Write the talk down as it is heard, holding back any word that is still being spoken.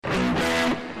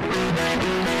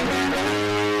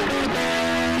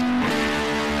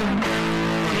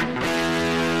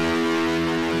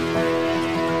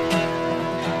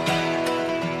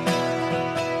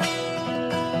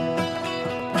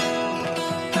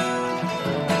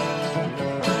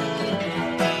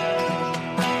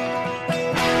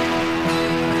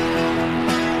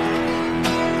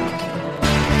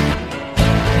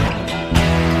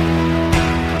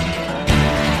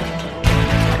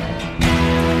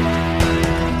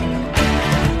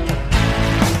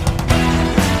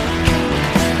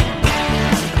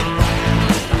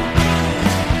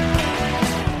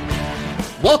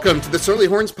Welcome to the Surly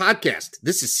Horns podcast.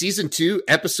 This is season 2,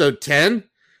 episode 10,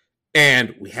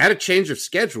 and we had a change of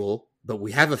schedule, but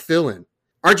we have a fill-in.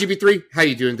 RGB3, how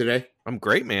you doing today? I'm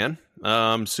great, man.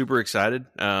 Super excited.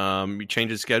 We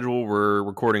changed the schedule. We're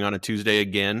recording on a Tuesday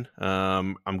again.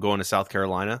 I'm going to South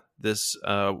Carolina this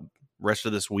rest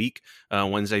of this week,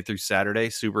 Wednesday through Saturday.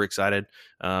 Super excited.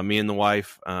 Me and the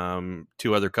wife,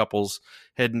 2 other couples,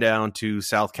 heading down to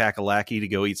South Kakalaki to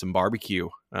go eat some barbecue.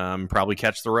 Probably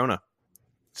catch the Rona.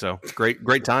 So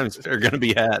great times are going to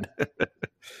be had.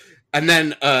 And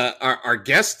then our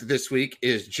guest this week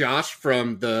is Josh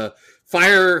from the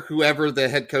Fire Whoever the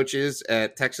head coach is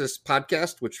at Texas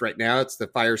podcast, which right now it's the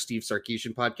Fire Steve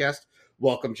Sarkisian podcast.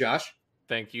 Welcome, Josh.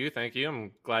 Thank you.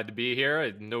 I'm glad to be here.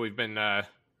 I know we've been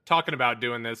talking about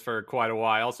doing this for quite a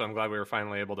while, so I'm glad we were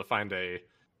finally able to find a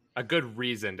good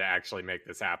reason to actually make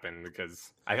this happen,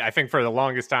 because I think for the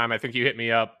longest time, I think you hit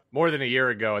me up more than a year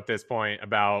ago at this point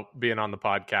about being on the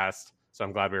podcast. So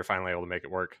I'm glad we were finally able to make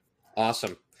it work.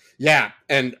 Awesome. Yeah.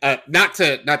 And not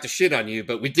to shit on you,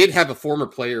 but we did have a former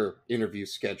player interview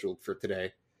scheduled for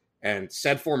today. And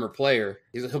said former player,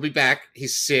 he'll be back.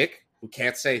 He's sick. We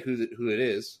can't say who it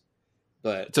is,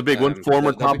 but it's a big one.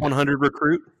 Former top 100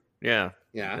 recruit. Yeah.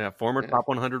 Former Yeah. top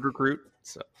 100 recruit.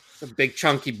 So it's a big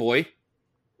chunky boy.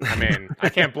 I mean, I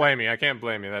can't blame you.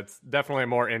 That's definitely a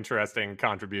more interesting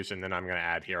contribution than I'm going to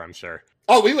add here, I'm sure.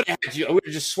 Oh, we would have had you. We were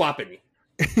just swapping you.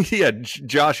 Yeah,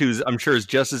 Josh, who's I'm sure is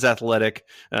just as athletic,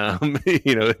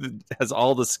 has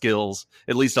all the skills,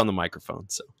 at least on the microphone.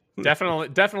 So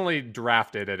definitely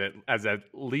drafted at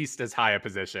least as high a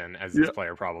position as this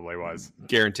player probably was.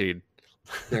 Guaranteed.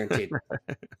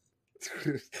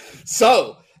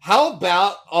 So, how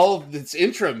about all of this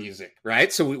intro music,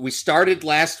 right? So we started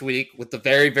last week with the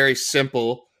very, very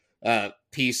simple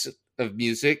piece of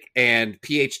music, and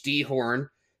PhD Horn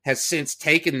has since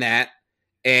taken that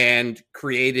and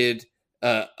created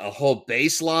a whole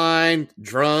bass line,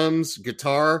 drums,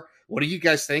 guitar. What do you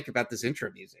guys think about this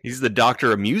intro music? He's the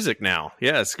doctor of music now.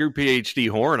 Yeah, screw PhD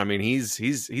Horn. I mean, he's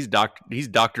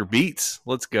Dr. Beats.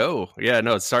 Let's go. Yeah,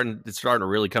 no, it's starting to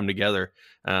really come together.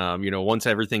 Once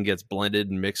everything gets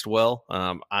blended and mixed well.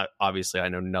 I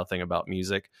know nothing about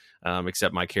music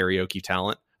except my karaoke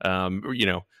talent.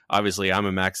 Obviously I'm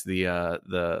a Max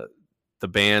the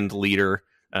band leader.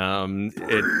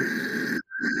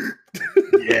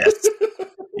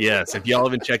 Yes. If y'all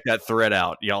haven't checked that thread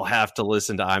out, y'all have to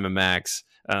listen to I'm a Max.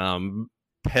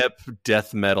 Pep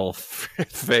death metal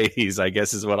phase, I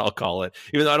guess is what I'll call it.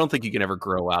 Even though I don't think you can ever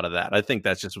grow out of that. I think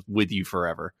that's just with you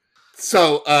forever.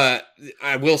 So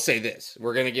I will say this: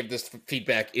 we're gonna give this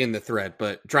feedback in the thread,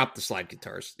 but drop the slide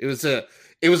guitars. It was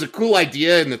a cool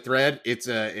idea in the thread.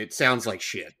 It sounds like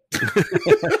shit.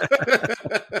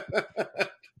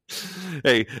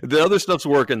 Hey, the other stuff's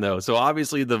working though. So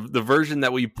obviously the version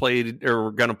that we played or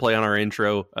we're gonna play on our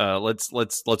intro, let's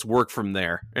work from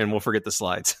there, and we'll forget the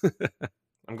slides.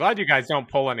 I'm glad you guys don't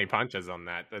pull any punches on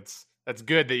that. That's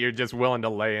good that you're just willing to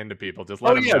lay into people. Just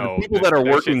let them know. The people that are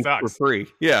working for free.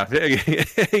 Yeah.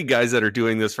 Hey, guys that are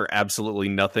doing this for absolutely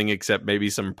nothing except maybe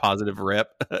some positive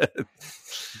rep.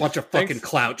 Bunch of fucking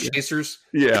clout chasers.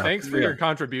 Yeah. Thanks for your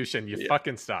contribution. You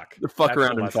fucking suck. Fuck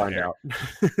around and find out.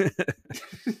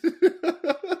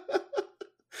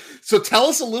 So tell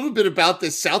us a little bit about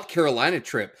this South Carolina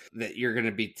trip that you're going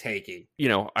to be taking.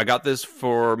 I got this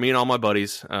for me and all my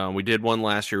buddies. We did one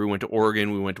last year. We went to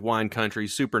Oregon. We went to wine country.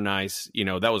 Super nice.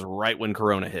 That was right when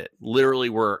Corona hit. Literally,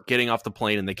 we're getting off the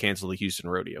plane and they canceled the Houston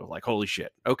rodeo. Like, holy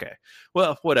shit. Okay.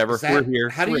 Well, whatever. We're here.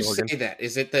 How do you say that?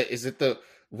 Is it the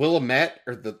Willamette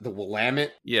or the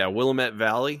Willamette? Yeah, Willamette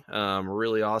Valley.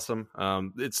 Really awesome.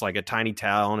 It's like a tiny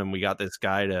town, and we got this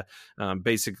guy to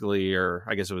basically, or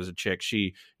I guess it was a chick,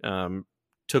 she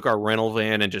took our rental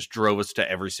van and just drove us to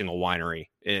every single winery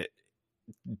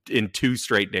in 2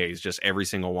 straight days, just every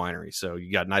single winery. So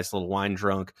you got a nice little wine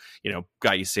drunk,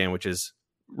 got you sandwiches.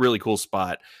 Really cool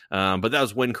spot. But that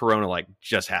was when Corona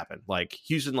just happened. Like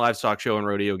Houston Livestock Show and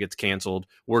Rodeo gets canceled.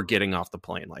 We're getting off the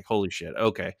plane. Like, holy shit.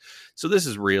 Okay. So this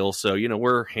is real. So,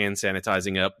 we're hand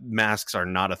sanitizing up. Masks are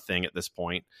not a thing at this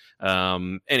point.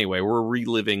 Anyway, we're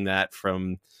reliving that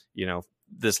from,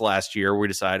 this last year. We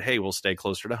decided, hey, we'll stay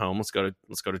closer to home. Let's go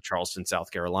to Charleston,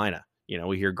 South Carolina.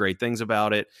 We hear great things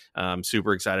about it.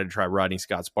 Super excited to try Rodney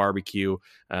Scott's barbecue.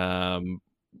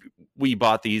 We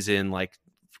bought these in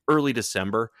early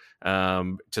December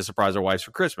to surprise our wives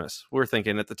for Christmas. We're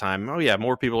thinking at the time, oh yeah,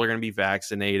 more people are going to be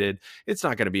vaccinated. It's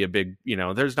not going to be a big,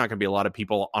 there's not going to be a lot of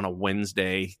people on a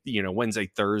Wednesday,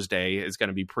 Thursday is going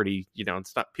to be pretty,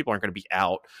 it's not, people aren't going to be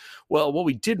out. Well, what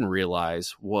we didn't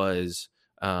realize was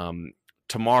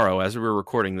tomorrow, as we were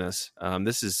recording this,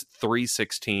 this is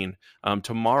 3/16.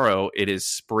 Tomorrow it is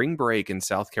spring break in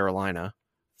South Carolina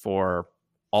for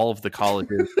all of the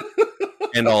colleges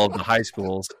and all of the high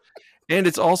schools. And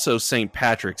it's also St.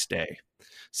 Patrick's Day.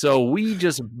 So we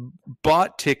just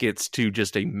bought tickets to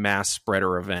just a mass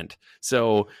spreader event.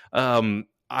 So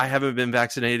I haven't been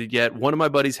vaccinated yet. One of my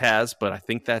buddies has, but I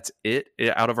think that's it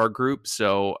out of our group.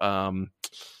 So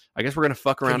I guess we're gonna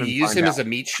fuck around. Can you and use him out. as a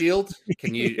meat shield?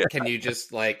 Can you can you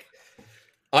just like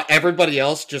everybody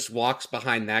else just walks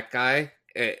behind that guy,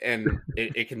 and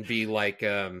it can be like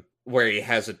where he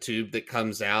has a tube that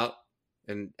comes out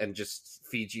and just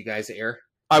feeds you guys air.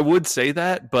 I would say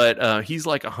that, but he's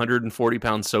like 140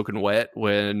 pounds soaking wet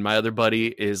when my other buddy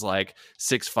is like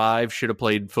 6'5", should have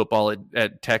played football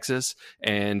at Texas.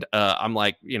 And I'm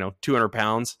like, 200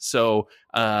 pounds. So,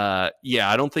 yeah,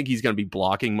 I don't think he's going to be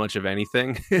blocking much of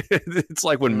anything. It's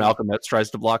like when Malcolm X tries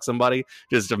to block somebody,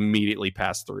 just immediately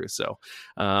pass through. So,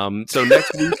 so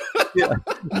next week,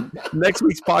 next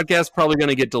week's podcast probably going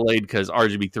to get delayed because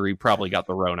RGB3 probably got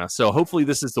the Rona. So hopefully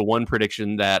this is the one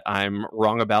prediction that I'm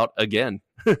wrong about again.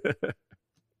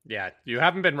 Yeah, you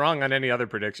haven't been wrong on any other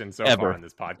predictions so far on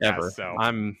this podcast. Ever. So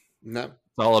No. It's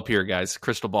all up here, guys.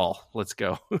 Crystal ball. Let's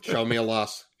go. Show me a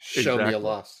loss. Show me a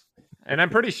loss. And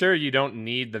I'm pretty sure you don't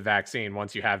need the vaccine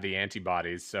once you have the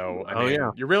antibodies. So,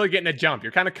 you're really getting a jump.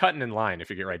 You're kind of cutting in line if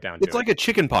you get right down to it. It's like a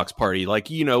chickenpox party, like,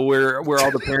 where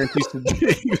all the parents used to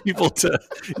take people to,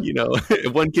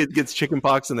 if one kid gets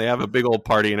chickenpox and they have a big old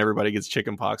party and everybody gets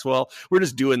chickenpox. Well, we're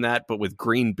just doing that, but with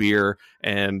green beer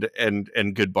and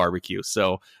good barbecue.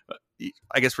 So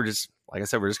I guess we're just, like I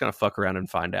said, we're just going to fuck around and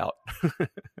find out.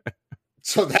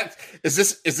 So that is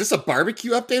this a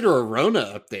barbecue update or a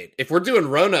Rona update? If we're doing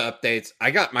Rona updates,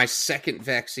 I got my second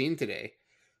vaccine today.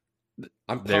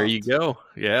 I'm pumped. There you go.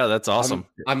 Yeah, that's awesome.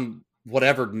 I'm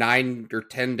whatever 9 or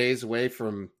 10 days away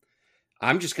from.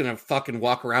 I'm just gonna fucking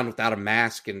walk around without a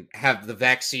mask and have the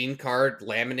vaccine card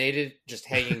laminated, just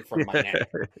hanging from my neck.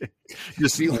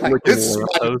 Just be like, this is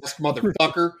my mask,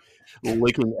 motherfucker.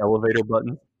 Licking elevator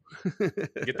button.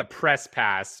 Get the press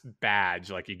pass badge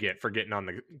like you get for getting on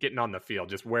the field.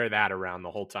 Just wear that around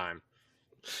the whole time.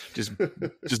 Just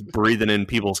breathing in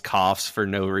people's coughs for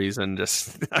no reason.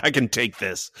 Just, I can take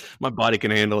this. My body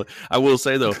can handle it. I will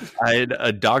say though, I had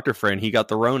a doctor friend. He got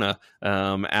the Rona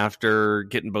after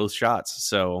getting both shots,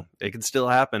 so it can still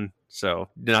happen. So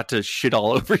not to shit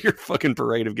all over your fucking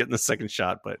parade of getting the second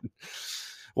shot, but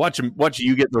watch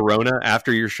you get the Rona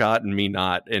after your shot and me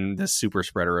not in this super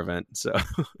spreader event. So.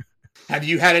 Have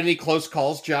you had any close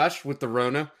calls, Josh, with the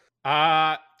Rona?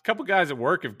 A couple guys at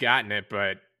work have gotten it,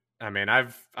 but I mean,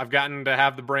 I've gotten to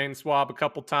have the brain swab a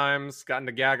couple times, gotten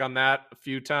to gag on that a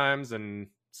few times, and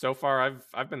so far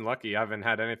I've been lucky. I haven't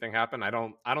had anything happen. I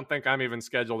don't think I'm even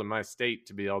scheduled in my state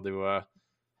to be able to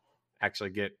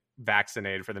actually get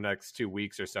vaccinated for the next 2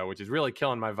 weeks or so, which is really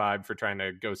killing my vibe for trying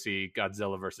to go see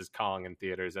Godzilla versus Kong in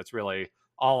theaters. That's really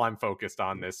all I'm focused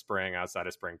on this spring outside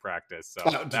of spring practice. So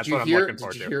that's what I'm looking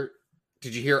forward to.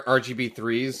 Did you hear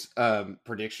RGB3's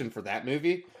prediction for that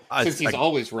movie? Since he's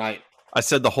always right. I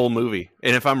said the whole movie.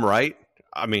 And if I'm right,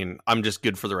 I mean, I'm just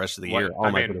good for the rest of the year.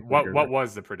 What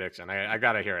was the prediction? I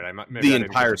got to hear it. The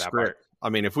entire script. I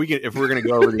mean, if we're going to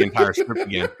go over the entire script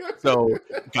again. So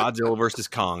Godzilla versus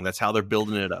Kong, that's how they're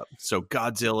building it up. So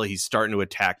Godzilla, he's starting to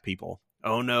attack people.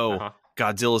 Oh no. Uh-huh.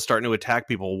 Godzilla's starting to attack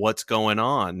people. What's going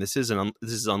on? This is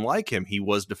unlike him. He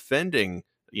was defending,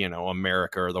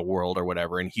 America or the world or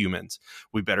whatever, and humans.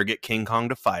 We better get King Kong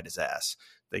to fight his ass.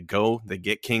 They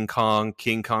get King Kong,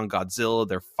 Godzilla.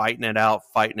 They're fighting it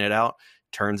out.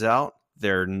 Turns out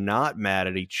they're not mad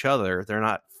at each other. They're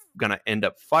not going to end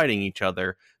up fighting each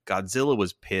other. Godzilla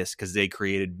was pissed because they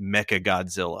created Mecha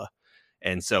Godzilla.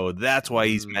 And so that's why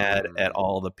he's mad at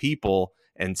all the people.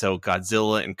 And so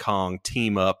Godzilla and Kong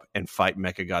team up and fight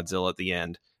Mecha Godzilla at the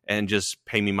end. And just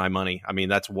pay me my money. I mean,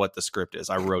 that's what the script is.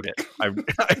 I wrote it.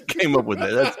 I came up with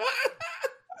it.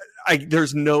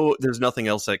 There's nothing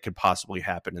else that could possibly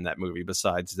happen in that movie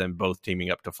besides them both teaming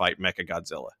up to fight Mecha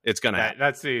Godzilla. It's gonna happen.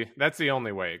 That's the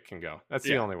only way it can go. That's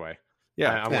the only way.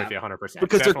 Yeah, I'm with you 100%.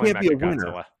 Because there can't be a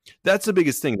winner. That's the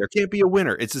biggest thing. There can't be a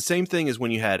winner. It's the same thing as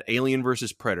when you had Alien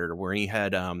versus Predator, where you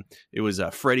had it was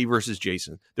Freddy versus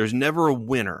Jason. There's never a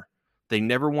winner. They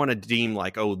never want to deem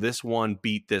like, oh, this one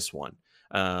beat this one.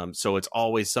 So it's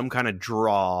always some kind of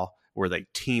draw where they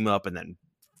team up and then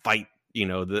fight,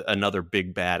 another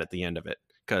big bad at the end of it.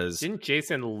 Because didn't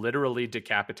Jason literally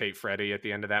decapitate Freddy at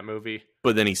the end of that movie?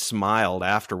 But then he smiled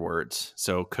afterwards.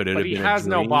 So could it have been? But he has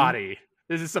no body.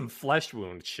 This is some flesh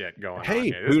wound shit going on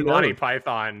here. This who is knows? Monty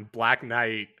Python, Black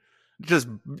Knight. just,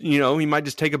 he might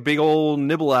just take a big old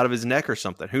nibble out of his neck or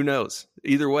something. Who knows?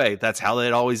 Either way, that's how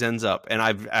it always ends up. And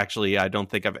I don't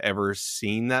think I've ever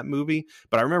seen that movie,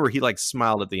 but I remember he like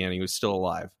smiled at the end. He was still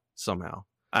alive somehow.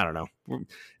 I don't know.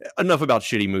 Enough about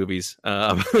shitty movies.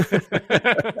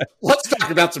 Let's talk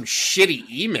about some shitty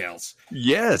emails.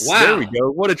 Yes. Wow. There we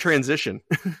go. What a transition.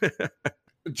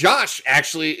 Josh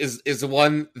actually is the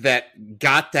one that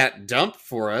got that dump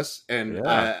for us, and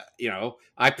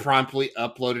I promptly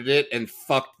uploaded it and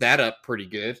fucked that up pretty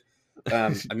good.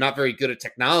 I'm not very good at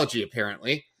technology,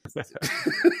 apparently.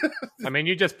 I mean,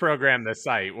 you just programmed the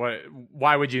site.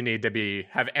 Why would you need to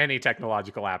have any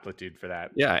technological aptitude for that?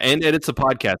 Yeah, and it's a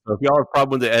podcast, so if y'all have a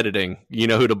problem with the editing, you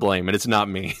know who to blame, and it's not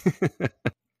me.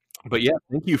 But yeah,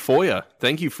 thank you, FOIA.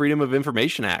 Thank you, Freedom of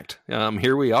Information Act.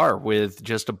 Here we are with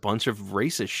just a bunch of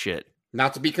racist shit.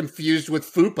 Not to be confused with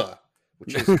FUPA,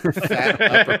 which is fat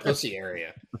upper pussy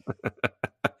area.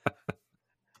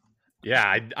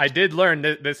 Yeah, I did learn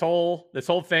that this whole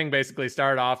thing basically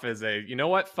started off as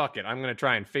fuck it. I'm going to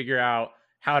try and figure out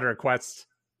how to request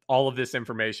all of this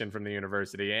information from the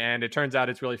university. And it turns out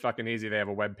it's really fucking easy. They have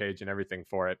a webpage and everything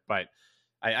for it. But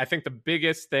I think the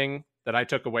biggest thing that I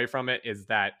took away from it is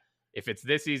that if it's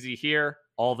this easy here,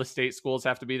 all the state schools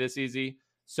have to be this easy.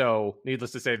 So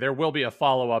needless to say, there will be a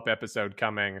follow-up episode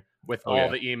coming with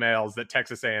the emails that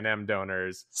Texas A&M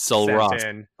donors sent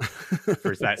in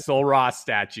for that Sol Ross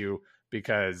statue,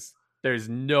 because there's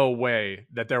no way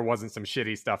that there wasn't some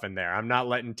shitty stuff in there. I'm not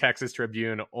letting Texas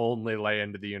Tribune only lay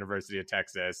into the University of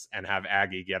Texas and have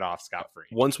Aggie get off scot-free.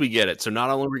 Once we get it. So not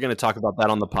only are we going to talk about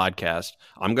that on the podcast,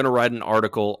 I'm going to write an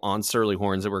article on Surly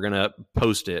Horns that we're going to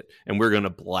post it, and we're going to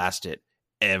blast it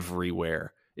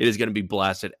everywhere. It is going to be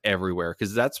blasted everywhere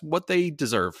because that's what they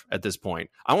deserve at this point.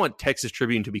 I want Texas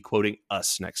Tribune to be quoting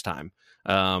us next time.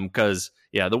 Because,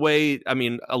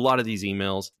 a lot of these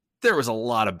emails, there was a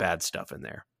lot of bad stuff in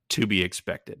there to be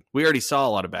expected. We already saw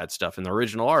a lot of bad stuff in the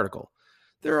original article.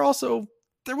 There wasn't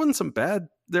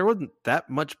that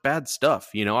much bad stuff.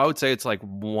 I would say it's like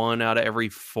 1 out of every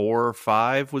 4 or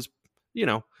 5 was,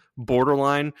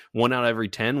 borderline. 1 out of every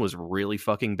 10 was really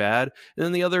fucking bad. And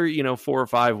then the other, 4 or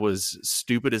 5 was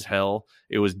stupid as hell.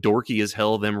 It was dorky as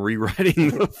hell, them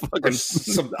rewriting the fucking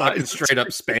some fucking straight up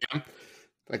spam.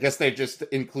 I guess they just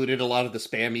included a lot of the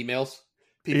spam emails.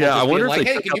 People I wonder if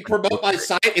hey, can you promote my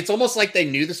site? It's almost like they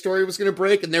knew the story was going to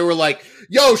break, and they were like,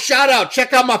 yo, shout out,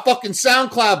 check out my fucking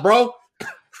SoundCloud, bro.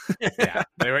 Yeah,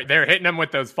 they were hitting them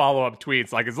with those follow-up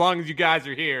tweets, like, as long as you guys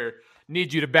are here,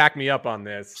 need you to back me up on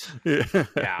this.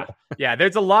 Yeah,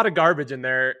 there's a lot of garbage in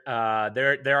there.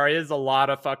 There is a lot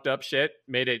of fucked up shit.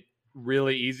 Made it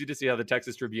really easy to see how the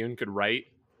Texas Tribune could write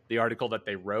the article that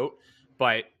they wrote.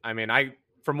 But,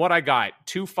 from what I got,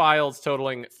 2 files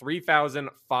totaling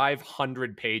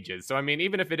 3,500 pages. So,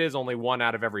 even if it is only 1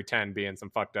 out of every 10 being some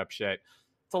fucked up shit,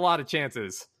 it's a lot of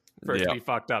chances for it to be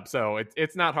fucked up. So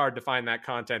it's not hard to find that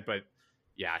content. But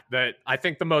yeah, I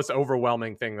think the most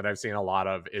overwhelming thing that I've seen a lot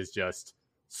of is just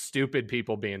stupid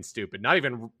people being stupid. Not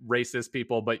even racist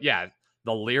people, but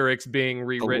the lyrics being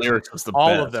rewritten. The lyrics was all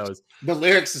best. Of those. The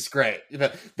lyrics is great.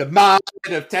 The mind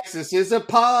of Texas is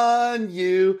upon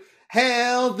you.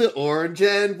 Hail the orange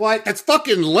and white. That's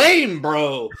fucking lame,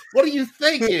 bro. What are you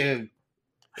thinking?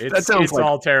 It's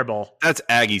all terrible. That's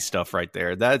Aggie stuff right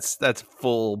there. That's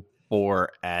full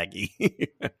bore Aggie.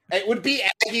 It would be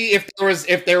Aggie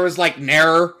if there was like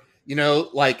Nair,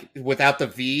 like without the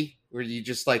V, where you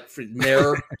just like for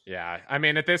Nair. Yeah,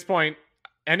 at this point,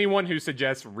 anyone who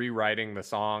suggests rewriting the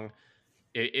song,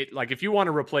 it like if you want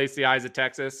to replace the Eyes of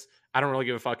Texas, I don't really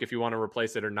give a fuck if you want to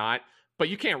replace it or not. But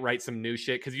you can't write some new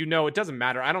shit because it doesn't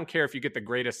matter. I don't care if you get the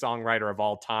greatest songwriter of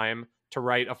all time to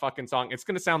write a fucking song. It's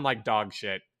going to sound like dog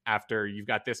shit after you've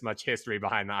got this much history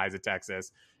behind the Eyes of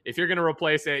Texas. If you're going to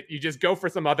replace it, you just go for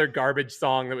some other garbage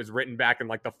song that was written back in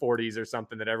like the 40s or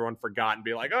something that everyone forgot and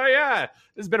be like, oh yeah,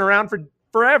 this has been around for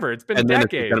forever. It's been and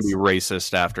decades. Then it's going to be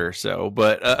racist after. So,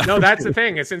 but no, that's the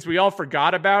thing is since we all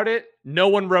forgot about it, no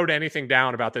one wrote anything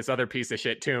down about this other piece of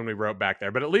shit tune we wrote back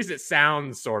there. But at least it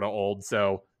sounds sort of old.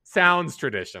 So sounds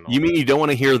traditional. You mean you don't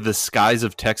want to hear the skies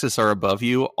of Texas are above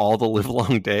you all the live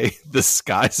long day? The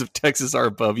skies of Texas are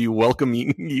above you,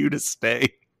 welcoming you to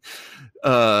stay.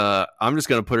 I'm just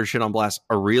going to put her shit on blast.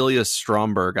 Aurelia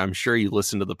Stromberg, I'm sure you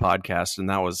listened to the podcast and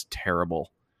that was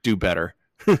terrible. Do better.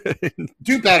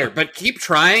 Do better, but keep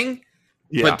trying.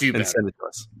 Yeah, but do better. And send it to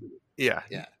us. Yeah.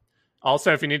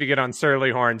 Also, if you need to get on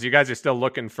Surly Horns, you guys are still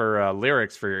looking for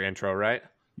lyrics for your intro, right?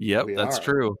 Yep, that's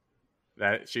true.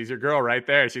 She's your girl right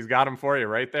there. She's got them for you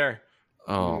right there.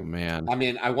 Oh man. I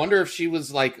mean, I wonder if she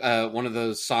was like one of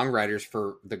those songwriters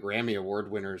for the Grammy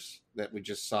Award winners that we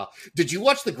just saw. Did you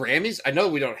watch the Grammys? I know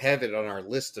we don't have it on our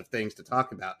list of things to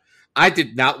talk about. I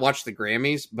did not watch the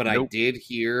Grammys, but Nope. I did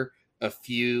hear a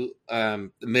few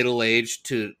middle-aged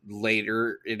to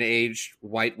later in age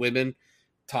white women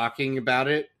talking about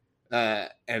it.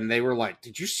 And they were like,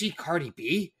 "Did you see Cardi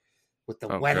B with the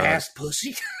wet God. ass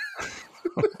pussy?"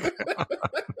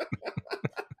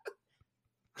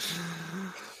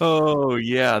 Oh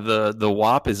yeah, the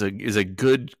WAP is a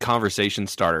good conversation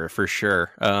starter for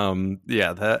sure.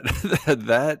 Yeah,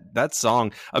 that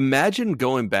song. Imagine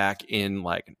going back in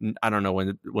like I don't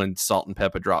know when Salt and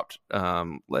Peppa dropped.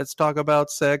 Let's talk about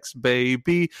sex,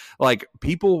 baby. Like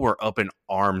people were up in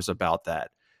arms about that.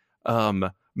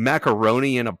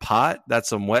 Macaroni in a pot. That's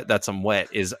some wet. That's some wet.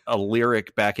 Is a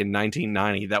lyric back in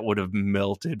 1990 that would have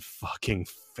melted fucking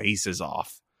faces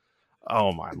off.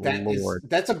 Oh my Lord.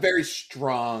 That's a very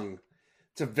strong,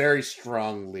 it's a very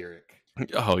strong lyric.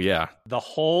 Oh yeah. The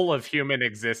whole of human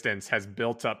existence has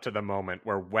built up to the moment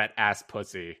where wet ass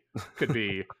pussy could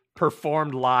be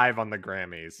performed live on the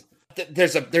Grammys.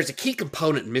 There's a key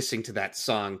component missing to that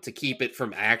song to keep it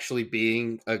from actually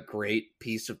being a great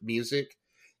piece of music.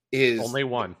 Is only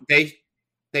one.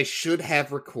 They should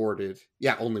have recorded.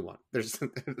 Yeah, only one. There's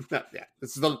not, yeah.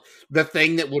 This is the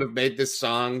thing that would have made this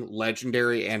song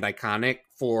legendary and iconic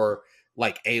for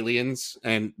like Aliens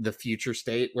and the Future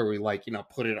State, where we like, you know,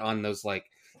 put it on those like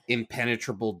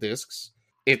impenetrable discs.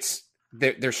 It's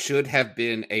there should have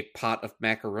been a pot of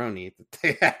macaroni that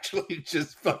they actually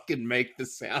just fucking make the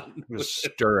sound. Just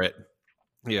stir it.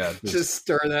 Yeah. Just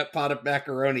stir that pot of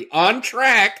macaroni on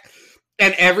track.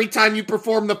 And every time you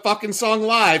perform the fucking song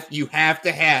live, you have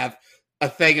to have a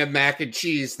thing of mac and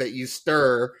cheese that you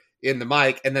stir in the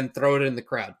mic and then throw it in the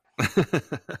crowd.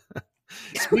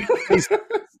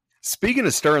 Speaking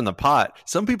of stirring the pot,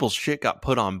 some people's shit got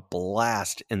put on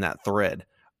blast in that thread.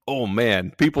 Oh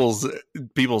man, people's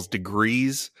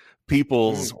degrees,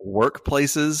 people's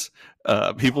workplaces,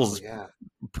 people's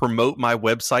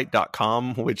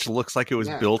promotmywebsite.com, which looks like it was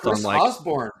built Chris on like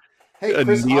Osborne. Hey,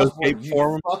 Chris Osborne, you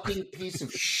forum. fucking piece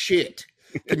of shit.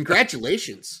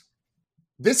 Congratulations.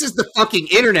 This is the fucking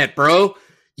internet, bro.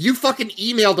 You fucking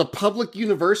emailed a public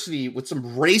university with some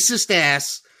racist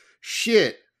ass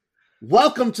shit.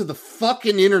 Welcome to the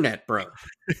fucking internet, bro.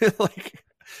 Like,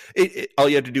 all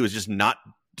you have to do is just not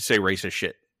say racist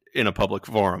shit in a public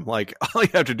forum. Like, all you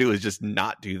have to do is just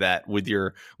not do that with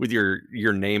your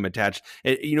name attached.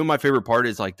 And, you know, my favorite part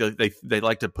is like they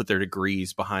like to put their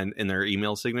degrees behind in their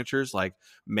email signatures. Like,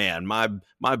 man, my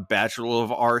Bachelor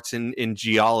of Arts in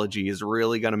geology is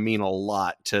really going to mean a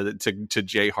lot to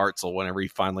Jay Hartzell whenever he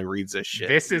finally reads this shit.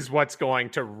 This is what's going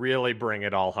to really bring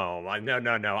it all home.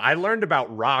 No. I learned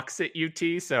about rocks at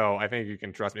UT, so I think you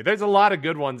can trust me. There's a lot of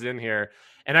good ones in here,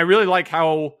 and I really like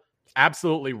how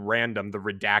absolutely random the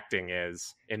redacting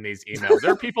is in these emails.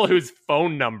 There are people whose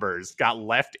phone numbers got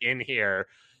left in here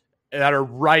that are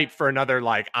ripe for another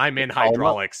like I'm in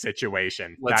hydraulics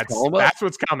situation. That's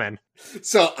what's coming.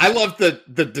 So I love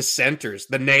the dissenters,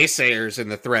 the naysayers in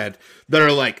the thread that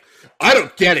are like, I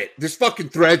don't get it. This fucking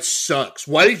thread sucks.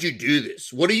 Why did you do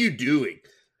this? What are you doing?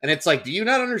 And it's like, do you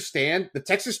not understand? The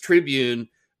Texas Tribune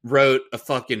wrote a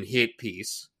fucking hit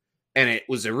piece, and it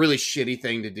was a really shitty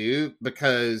thing to do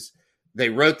because they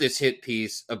wrote this hit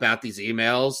piece about these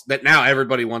emails that now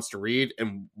everybody wants to read.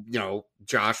 And, you know,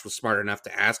 Josh was smart enough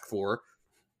to ask for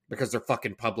because they're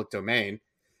fucking public domain,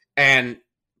 and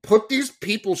put these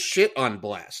people's shit on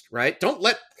blast, right? Don't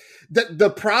let the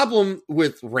problem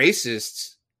with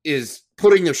racists is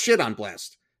putting their shit on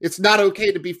blast. It's not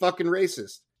okay to be fucking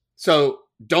racist. So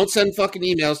don't send fucking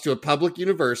emails to a public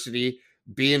university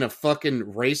being a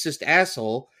fucking racist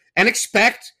asshole and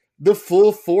expect the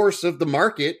full force of the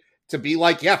market to be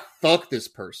like, yeah, fuck this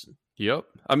person. Yep.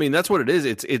 I mean, that's what it is.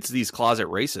 It's these closet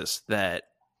racists that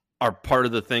are part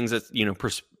of the things that,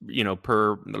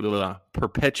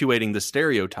 perpetuating the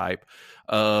stereotype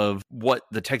of what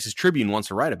the Texas Tribune wants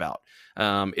to write about.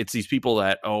 It's these people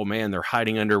that, oh man, they're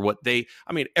hiding under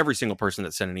every single person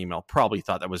that sent an email probably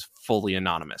thought that was fully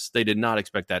anonymous. They did not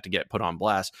expect that to get put on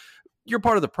blast. You're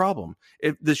part of the problem.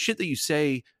 If the shit that you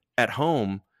say at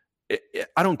home,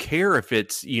 I don't care if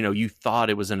it's, you thought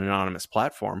it was an anonymous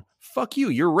platform. Fuck you.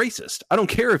 You're racist. I don't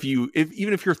care even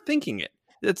if you're thinking it.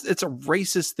 It's a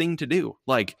racist thing to do.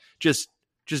 Like, just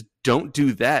don't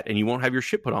do that and you won't have your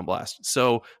shit put on blast.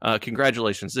 So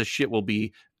congratulations. This shit will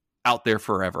be out there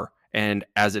forever and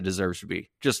as it deserves to be.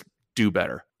 Just do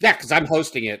better. Yeah, because I'm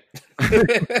hosting it.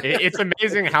 It's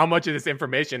amazing how much of this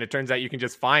information it turns out you can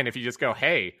just find if you just go,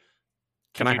 hey,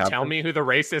 can you tell me who the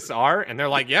racists are? And they're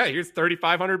like, yeah, here's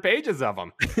 3,500 pages of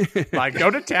them. Like, go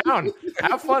to town,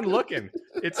 have fun looking.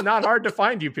 It's not hard to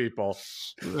find you people.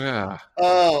 Yeah.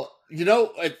 Oh,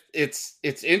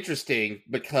 it's interesting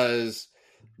because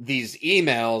these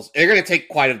emails are going to take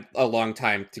quite a long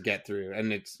time to get through,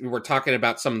 and we're talking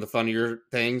about some of the funnier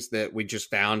things that we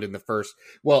just found in the first.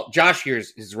 Well, Josh here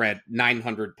has read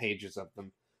 900 pages of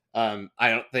them. I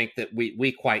don't think that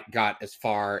we quite got as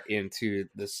far into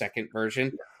the second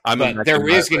version, but there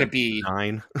is going to be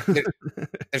 9.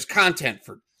 There's content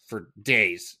for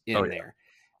days in there,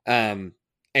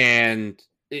 and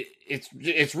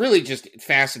it's really just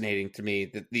fascinating to me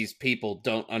that these people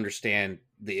don't understand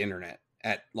the internet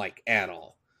at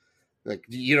all. Like,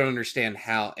 you don't understand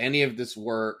how any of this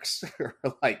works, or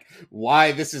like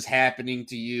why this is happening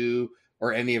to you,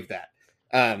 or any of that.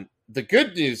 The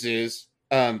good news is,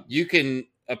 you can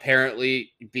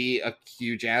apparently be a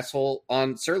huge asshole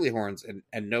on Surly Horns,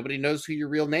 and nobody knows who your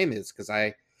real name is, because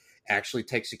I actually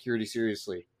take security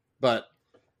seriously. But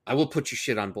I will put your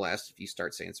shit on blast if you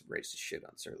start saying some racist shit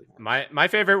on Surly Horns. My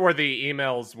favorite were the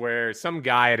emails where some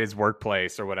guy at his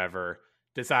workplace or whatever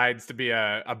decides to be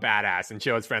a badass and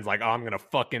show his friends like, oh, I'm going to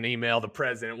fucking email the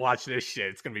president. Watch this shit.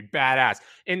 It's going to be badass.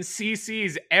 And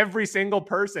CCs every single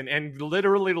person and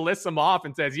literally lists them off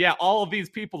and says, yeah, all of these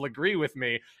people agree with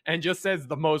me, and just says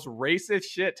the most racist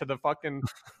shit to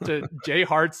Jay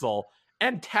Hartzell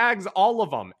and tags all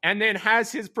of them, and then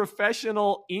has his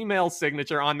professional email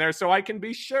signature on there so I can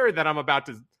be sure that I'm about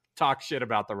to talk shit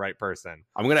about the right person.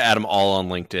 I'm going to add them all on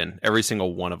LinkedIn, every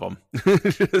single one of them.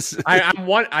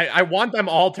 I want them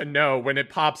all to know when it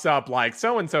pops up like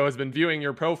so-and-so has been viewing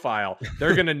your profile.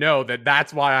 They're going to know that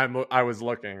that's why I was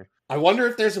looking. I wonder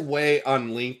if there's a way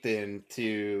on LinkedIn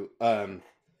to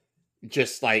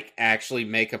just like actually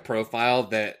make a profile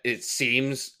that it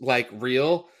seems like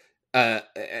real,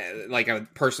 like a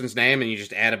person's name, and you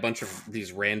just add a bunch of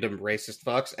these random racist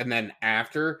fucks, and then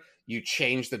after you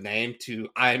change the name to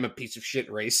I'm a piece of shit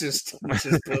racist.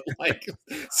 Just put like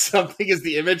something as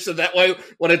the image, so that way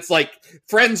when it's like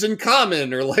friends in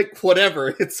common or like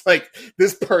whatever, it's like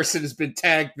this person has been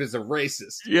tagged as a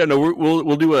racist. Yeah, no,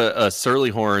 we'll do a Surly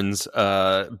Horns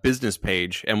business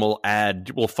page, and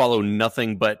we'll follow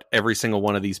nothing but every single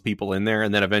one of these people in there,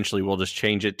 and then eventually we'll just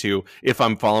change it to if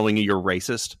I'm following you, you're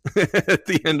racist at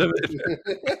the end of it.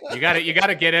 You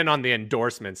gotta get in on the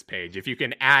endorsements page. If you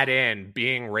can add in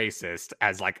being racist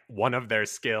as like one of their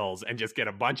skills and just get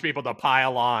a bunch of people to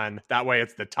pile on, that way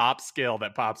it's the top skill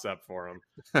that pops up for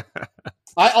them.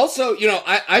 I also,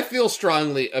 I feel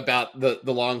strongly about the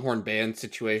Longhorn band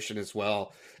situation as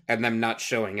well, and them not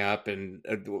showing up and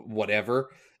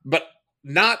whatever, but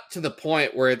not to the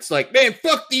point where it's like, man,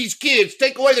 fuck these kids,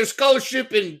 take away their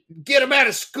scholarship and get them out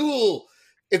of school.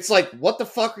 It's like, what the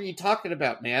fuck are you talking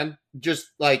about, man?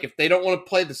 Just like, if they don't want to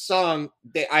play the song,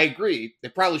 I agree, they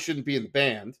probably shouldn't be in the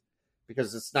band,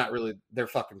 because it's not really their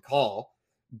fucking call.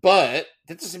 But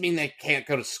that doesn't mean they can't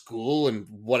go to school and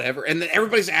whatever. And then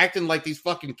everybody's acting like these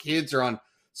fucking kids are on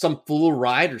some full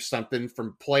ride or something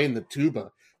from playing the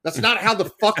tuba. That's not how the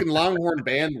fucking Longhorn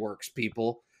band works,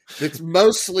 people. It's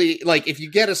mostly like, if you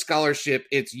get a scholarship,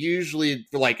 it's usually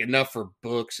like enough for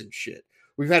books and shit.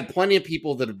 We've had plenty of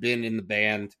people that have been in the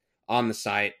band on the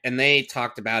site, and they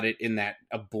talked about it in that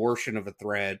abortion of a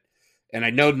thread. And I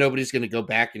know nobody's going to go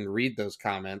back and read those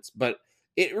comments, but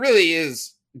it really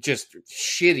is just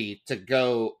shitty to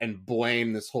go and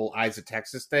blame this whole Eyes of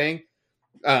Texas thing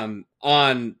on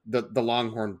the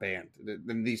Longhorn band.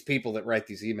 And these people that write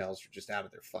these emails are just out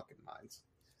of their fucking minds.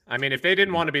 I mean, if they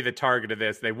didn't want to be the target of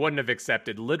this, they wouldn't have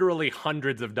accepted literally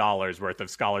hundreds of dollars worth of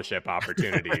scholarship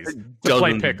opportunities to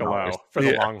play piccolo for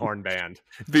the Longhorn band.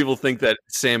 People think that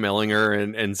Sam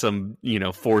Ellinger and some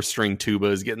 4-string tuba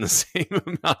is getting the same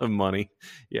amount of money.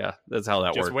 Yeah, that's how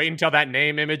that works. Just wait until that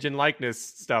name, image, and likeness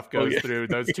stuff goes through.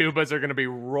 Those tubas are going to be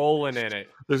rolling in it.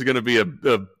 There's going to be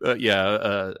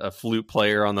a flute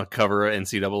player on the cover of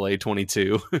NCAA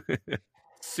 22.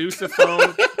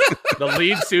 Sousaphone. The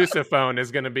lead sousaphone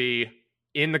is going to be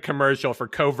in the commercial for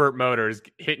Covert Motors,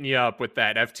 hitting you up with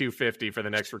that F-250 for the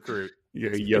next recruit. Yeah,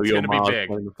 it's going to be big.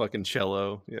 Playing the fucking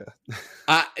cello. Yeah.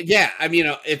 I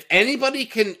mean, if anybody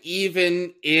can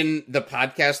even in the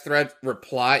podcast thread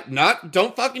reply,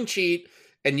 don't fucking cheat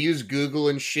and use Google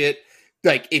and shit.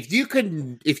 Like, if you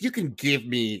can give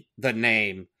me the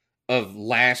name of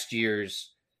last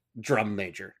year's drum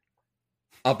major,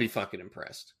 I'll be fucking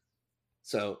impressed.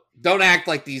 So don't act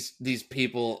like these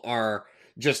people are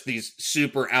just these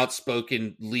super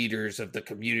outspoken leaders of the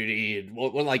community. And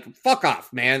well, like, fuck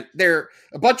off, man. They're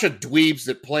a bunch of dweebs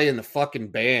that play in the fucking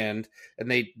band, and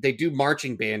they do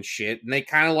marching band shit, and they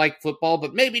kind of like football,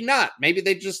 but maybe not. Maybe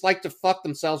they just like to fuck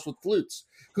themselves with flutes.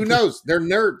 Who knows? They're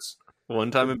nerds.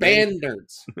 One time in band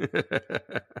nerds.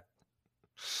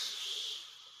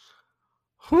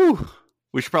 Whew.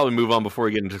 We should probably move on before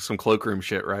we get into some cloakroom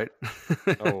shit, right?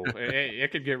 Oh,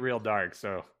 it could get real dark,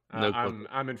 so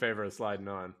I'm in favor of sliding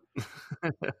on.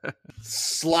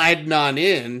 Sliding on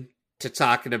in to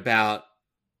talking about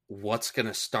what's going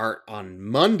to start on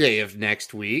Monday of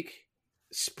next week.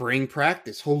 Spring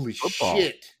practice. Holy Football.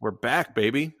 Shit. We're back,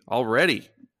 baby. Already.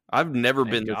 I've never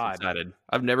Thank been this God. excited.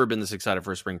 I've never been this excited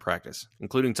for a spring practice,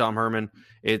 including Tom Herman.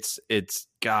 It's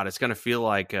God, it's going to feel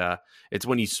like it's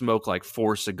when you smoke like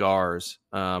 4 cigars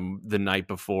the night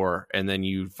before, and then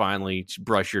you finally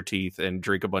brush your teeth and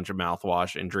drink a bunch of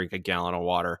mouthwash and drink a gallon of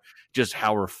water. Just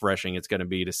how refreshing it's going to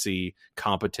be to see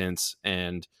competence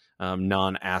and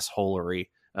non-assholery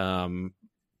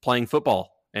playing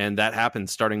football. And that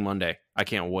happens starting Monday. I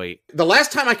can't wait. The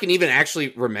last time I can even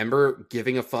actually remember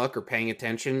giving a fuck or paying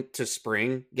attention to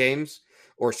spring games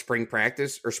or spring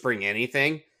practice or spring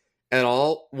anything at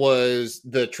all was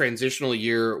the transitional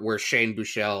year where Shane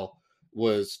Buechele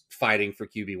was fighting for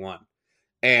QB1.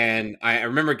 And I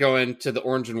remember going to the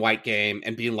orange and white game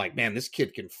and being like, man, this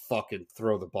kid can fucking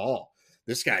throw the ball.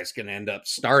 This guy's going to end up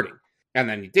starting. And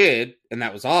then he did, and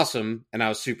that was awesome. And I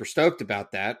was super stoked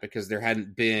about that because there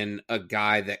hadn't been a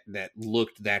guy that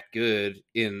looked that good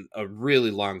in a really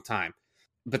long time.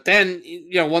 But then,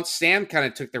 once Sam kind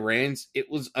of took the reins, it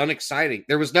was unexciting.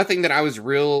 There was nothing that I was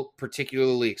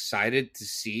particularly excited to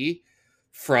see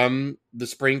from the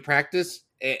spring practice.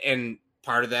 And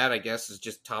part of that, I guess, is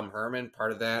just Tom Herman.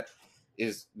 Part of that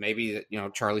is maybe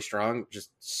that, Charlie Strong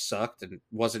just sucked and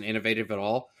wasn't innovative at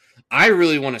all. I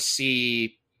really want to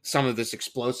see some of this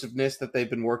explosiveness that they've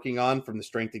been working on from the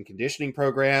strength and conditioning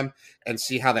program and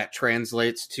see how that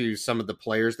translates to some of the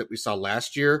players that we saw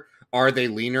last year. Are they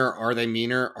leaner? Are they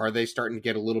meaner? Are they starting to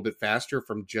get a little bit faster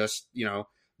from just,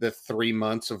 the 3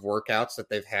 months of workouts that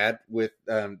they've had with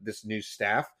this new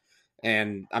staff?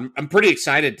 And I'm pretty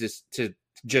excited to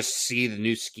just see the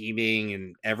new scheming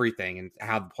and everything and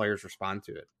how the players respond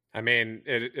to it. I mean,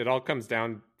 it all comes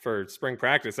down for spring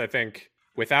practice. I think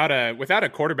without a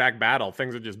quarterback battle,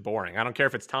 things are just boring. I don't care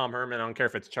if it's Tom Herman. I don't care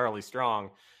if it's Charlie Strong.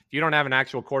 If you don't have an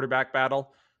actual quarterback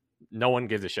battle, no one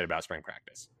gives a shit about spring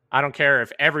practice. I don't care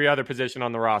if every other position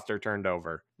on the roster turned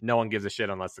over. No one gives a shit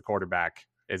unless the quarterback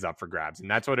is up for grabs. And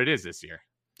that's what it is this year.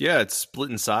 Yeah, it's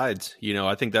splitting sides.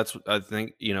 I think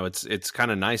it's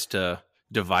kind of nice to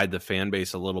divide the fan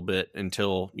base a little bit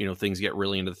until, things get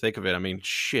really into the thick of it. I mean,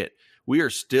 shit, we are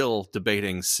still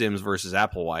debating Sims versus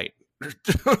Applewhite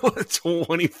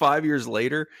 25 years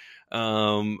later.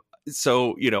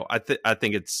 So, I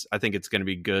think it's going to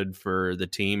be good for the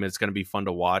team. It's going to be fun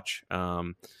to watch.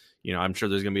 I'm sure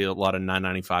there's going to be a lot of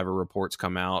 995er reports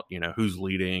come out, who's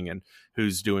leading and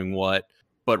who's doing what.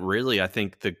 But really, I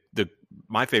think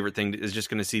my favorite thing is just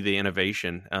going to see the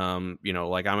innovation.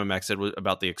 Like Amamek said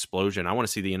about the explosion. I want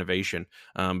to see the innovation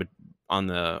but on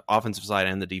the offensive side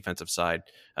and the defensive side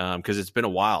because it's been a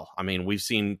while. I mean, we've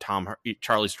seen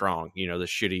Charlie Strong,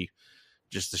 the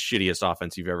shittiest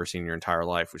offense you've ever seen in your entire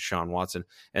life with Sean Watson.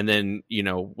 And then,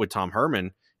 with Tom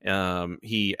Herman,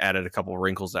 he added a couple of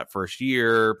wrinkles that first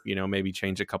year, maybe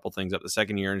changed a couple things up the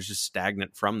second year, and it's just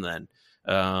stagnant from then.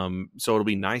 So it'll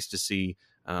be nice to see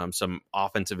some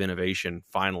offensive innovation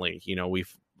finally.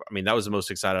 That was the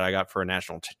most excited I got for a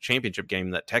national championship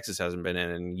game that Texas hasn't been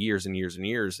in years and years and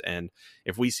years. And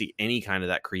if we see any kind of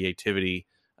that creativity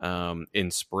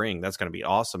in spring, that's going to be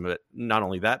awesome. But not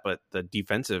only that, but the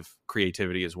defensive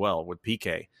creativity as well with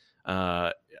PK.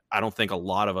 I don't think a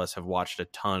lot of us have watched a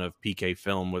ton of PK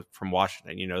film from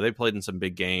Washington. They played in some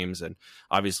big games, and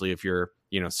obviously if you're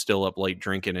still up late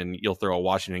drinking, and you'll throw a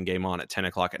Washington game on at 10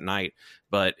 o'clock at night,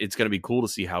 but it's going to be cool to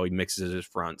see how he mixes his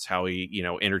fronts, how he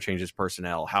interchanges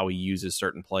personnel, how he uses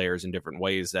certain players in different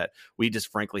ways that we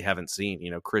just frankly haven't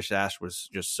seen. Chris Ash was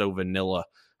just so vanilla,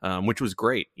 which was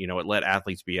great. It let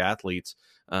athletes be athletes.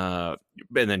 And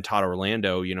then Todd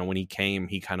Orlando, when he came,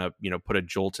 he kind of, put a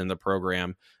jolt in the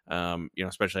program,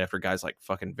 especially after guys like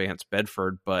fucking Vance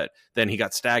Bedford, but then he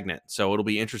got stagnant. So it'll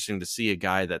be interesting to see a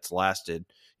guy that's lasted,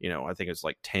 I think it's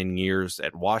like 10 years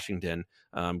at Washington,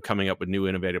 coming up with new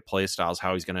innovative play styles,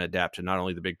 how he's going to adapt to not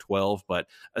only the Big 12, but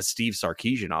a Steve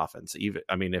Sarkisian offense.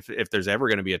 If there's ever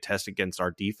going to be a test against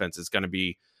our defense, it's going to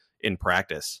be in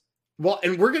practice. Well,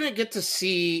 and we're going to get to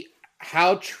see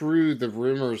how true the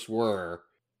rumors were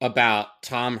about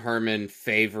Tom Herman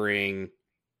favoring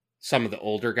some of the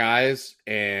older guys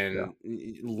and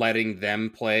letting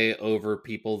them play over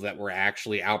people that were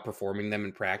actually outperforming them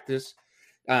in practice.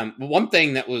 One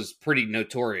thing that was pretty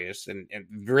notorious and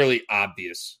really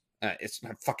obvious, it's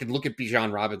fucking look at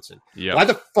Bijan Robinson. Yep. Why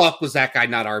the fuck was that guy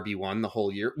not RB1 the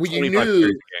whole year? Well, you 25 carries a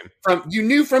game. you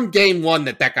knew from game one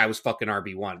that guy was fucking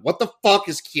RB1. What the fuck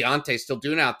is Keontae still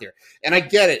doing out there? And I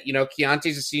get it. You know,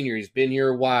 Keontae's a senior. He's been here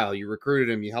a while. You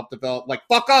recruited him. You helped develop. Like,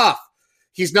 fuck off.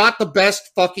 He's not the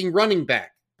best fucking running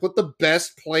back. Put the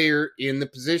best player in the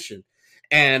position.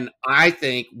 And I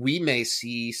think we may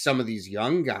see some of these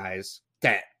young guys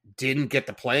that didn't get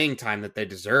the playing time that they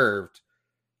deserved.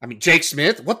 I mean, Jake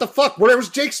Smith, what the fuck? Where was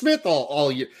Jake Smith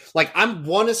all year? Like, I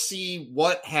want to see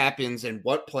what happens and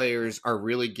what players are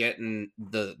really getting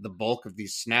the bulk of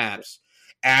these snaps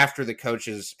after the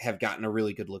coaches have gotten a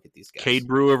really good look at these guys. Cade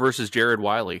Brewer versus Jared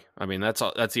Wiley. I mean, that's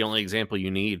the only example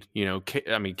you need. You know,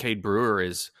 Cade Brewer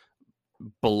is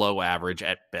below average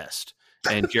at best.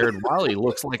 And Jared Wiley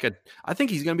looks like I think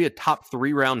he's going to be a top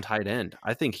 3 round tight end.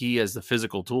 I think he has the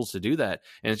physical tools to do that.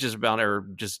 And it's just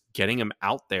about just getting him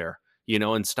out there, you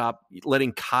know, and stop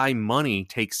letting Kai Money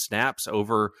take snaps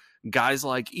over guys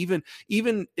like even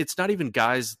it's not even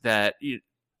guys that, you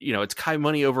know, it's Kai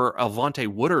Money over Alvonte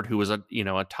Woodard, who was a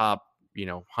top,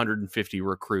 150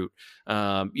 recruit.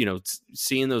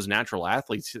 Seeing those natural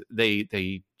athletes,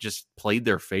 they just played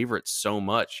their favorites so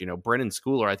much. You know, Brennan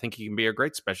Schooler, I think he can be a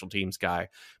great special teams guy,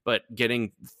 but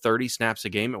getting 30 snaps a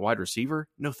game at wide receiver,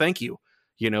 no, thank you.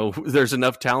 You know, there's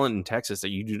enough talent in Texas that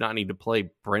you do not need to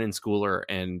play Brennan Schooler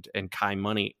and Kai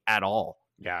Money at all.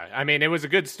 Yeah, I mean, it was a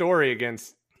good story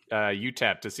against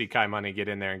UTEP to see Kai Money get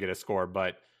in there and get a score,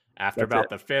 but after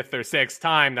the 5th or 6th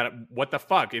time, what the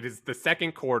fuck? It is the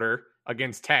second quarter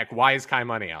against Tech. Why is Kai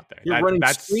Money out there? You're running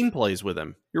screenplays with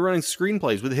him. You're running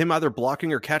screenplays with him either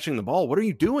blocking or catching the ball. What are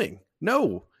you doing?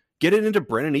 No. Get it into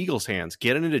Brennan Eagle's hands.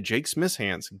 Get it into Jake Smith's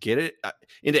hands. Get it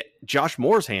into Josh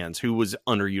Moore's hands, who was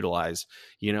underutilized.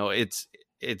 You know, it's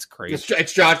crazy.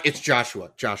 It's Joshua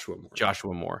Moore.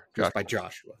 Joshua Moore. Just by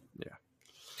Joshua. Yeah.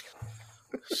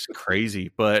 It's crazy.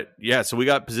 But yeah, so we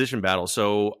got position battle.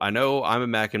 So I know I'm a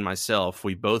Mac and myself.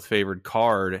 We both favored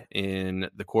Card in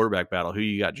the quarterback battle. Who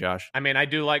you got, Josh? I mean, I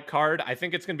do like Card. I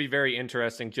think it's going to be very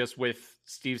interesting just with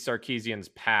Steve Sarkisian's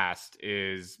past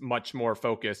is much more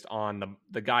focused on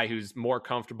the guy who's more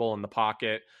comfortable in the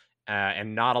pocket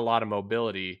and not a lot of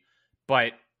mobility.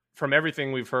 But from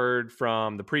everything we've heard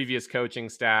from the previous coaching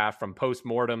staff, from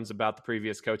postmortems about the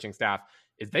previous coaching staff,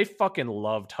 is they fucking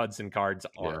loved Hudson Card's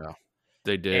arm. Yeah.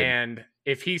 They did. And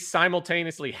if he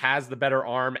simultaneously has the better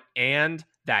arm and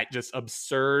that just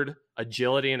absurd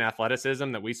agility and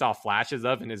athleticism that we saw flashes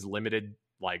of in his limited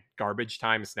like garbage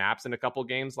time snaps in a couple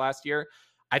games last year,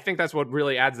 I think that's what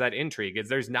really adds that intrigue is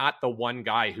there's not the one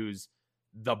guy who's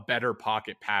the better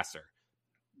pocket passer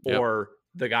or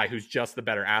the guy who's just the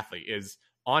better athlete. Is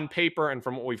on paper and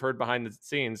from what we've heard behind the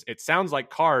scenes, it sounds like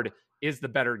Card is the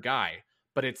better guy,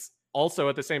 but it's also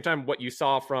at the same time what you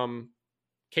saw from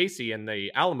Casey in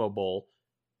the Alamo Bowl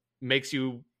makes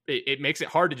it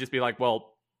hard to just be like,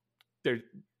 well,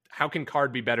 how can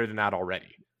Card be better than that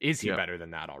already? Is he better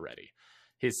than that already?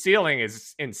 His ceiling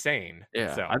is insane.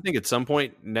 Yeah. So I think at some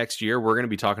point next year, we're going to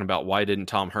be talking about why didn't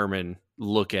Tom Herman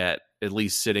look at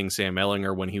least sitting Sam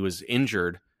Ehlinger when he was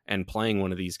injured and playing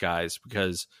one of these guys?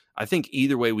 Because I think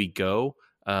either way we go,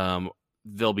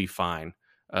 they'll be fine.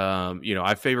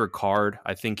 I favor Card.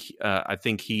 I think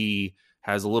he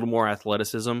has a little more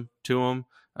athleticism to him.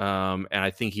 And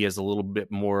I think he has a little bit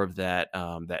more of that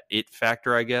it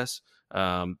factor, I guess.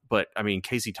 But I mean,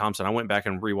 Casey Thompson, I went back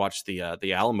and rewatched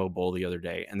the Alamo Bowl the other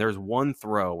day, and there's one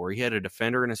throw where he had a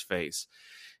defender in his face.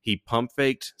 He pump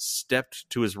faked, stepped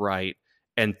to his right,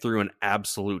 and threw an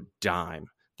absolute dime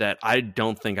that I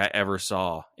don't think I ever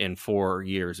saw in 4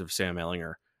 years of Sam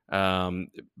Ehlinger.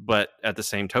 But at the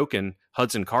same token,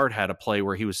 Hudson Card had a play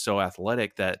where he was so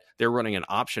athletic that they're running an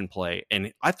option play,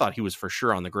 and I thought he was for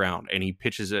sure on the ground, and he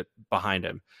pitches it behind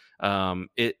him.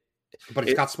 But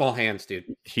he's got small hands, dude.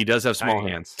 He does have small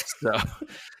hands.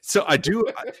 So I do,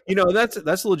 that's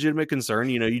a legitimate concern.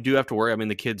 You do have to worry. I mean,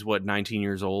 the kid's 19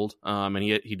 years old. And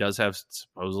he does have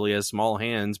supposedly has small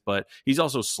hands, but he's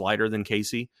also slighter than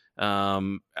Casey.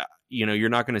 You're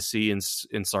not going to see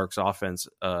in Sark's offense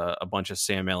a bunch of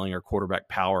Sam Ehlinger quarterback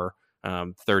power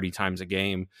 30 times a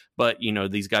game. But,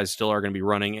 these guys still are going to be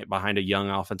running it behind a young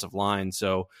offensive line.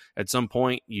 So at some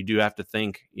point, you do have to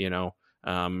think,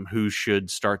 who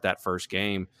should start that first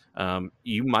game.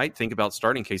 You might think about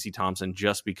starting Casey Thompson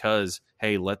just because,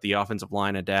 hey, let the offensive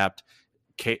line adapt.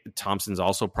 Thompson's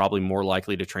also probably more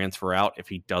likely to transfer out if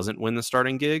he doesn't win the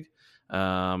starting gig.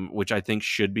 which I think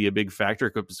should be a big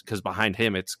factor because behind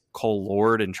him it's Cole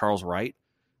Lord and Charles Wright.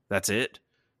 That's it.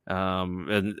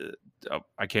 And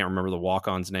I can't remember the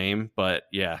walk-on's name, but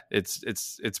yeah,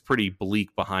 it's pretty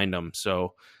bleak behind them.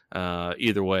 So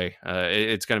either way,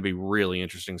 it's going to be really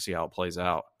interesting to see how it plays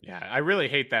out. Yeah, I really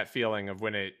hate that feeling of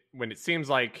when it seems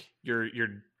like your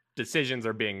decisions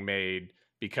are being made,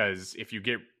 because if you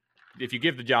give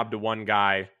the job to one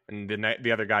guy and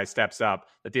the other guy steps up,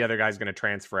 that the other guy's going to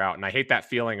transfer out. And I hate that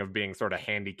feeling of being sort of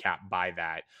handicapped by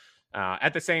that.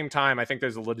 At the same time, I think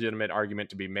there's a legitimate argument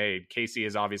to be made. Casey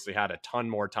has obviously had a ton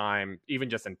more time, even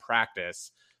just in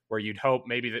practice, where you'd hope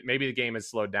maybe the game has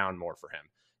slowed down more for him.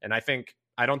 And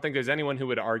I don't think there's anyone who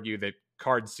would argue that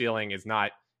Card's ceiling is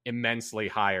not immensely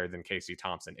higher than Casey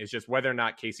Thompson. It's just whether or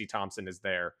not Casey Thompson is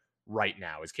there right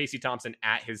now. Is Casey Thompson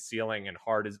at his ceiling and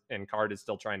Card is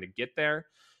still trying to get there?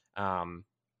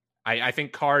 I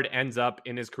think Card ends up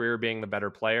in his career being the better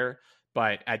player,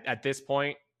 but at this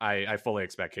point, I fully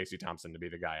expect Casey Thompson to be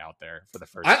the guy out there for the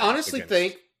first. I honestly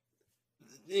think,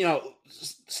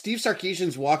 Steve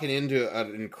Sarkisian's walking into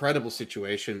an incredible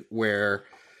situation where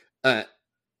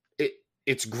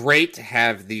it's great to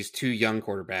have these two young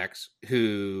quarterbacks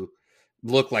who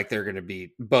look like they're going to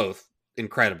be both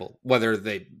incredible, whether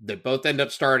they both end up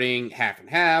starting half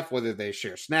and half, whether they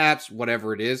share snaps,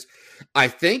 whatever it is. I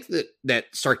think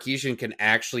that Sarkisian can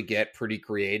actually get pretty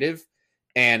creative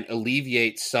and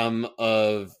alleviate some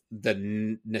of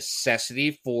the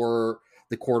necessity for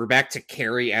the quarterback to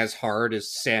carry as hard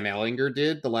as Sam Ehlinger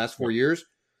did the last 4 years,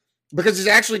 because he's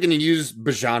actually going to use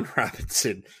Bijan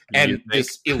Robinson and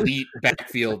this elite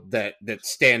backfield that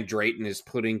Stan Drayton is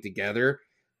putting together.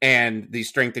 And these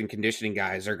strength and conditioning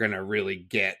guys are going to really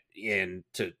get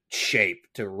into shape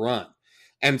to run.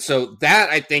 And so that,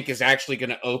 I think, is actually going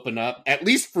to open up, at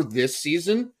least for this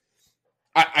season.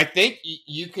 I think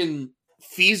you can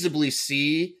feasibly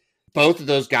see both of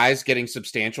those guys getting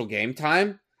substantial game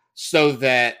time so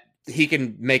that he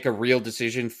can make a real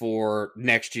decision for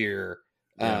next year.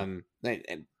 Yeah.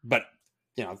 But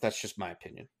that's just my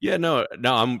opinion. Yeah, no,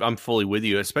 I'm fully with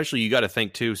you. Especially, you got to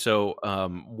think too. So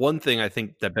one thing I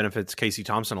think that benefits Casey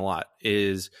Thompson a lot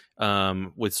is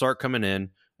with Sark coming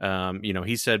in.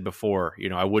 He said before,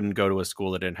 I wouldn't go to a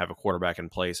school that didn't have a quarterback in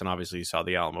place, and obviously you saw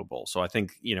the Alamo Bowl. So I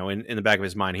think, in the back of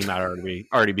his mind, he might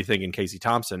already be thinking Casey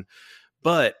Thompson.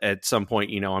 But at some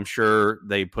point, I'm sure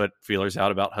they put feelers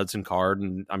out about Hudson Card,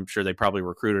 and I'm sure they probably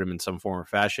recruited him in some form or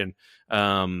fashion.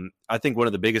 I think one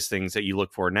of the biggest things that you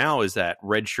look for now is that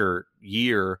redshirt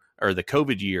year, or the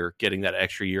COVID year, getting that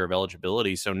extra year of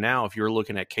eligibility. So now if you're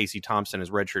looking at Casey Thompson as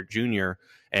redshirt junior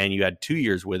and you had 2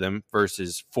 years with him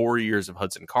versus 4 years of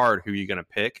Hudson Card, who are you going to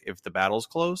pick if the battle's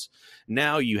close?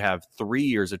 Now you have 3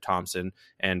 years of Thompson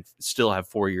and still have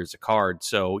 4 years of Card.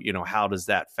 So, how does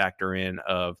that factor in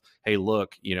of, hey,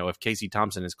 look, if Casey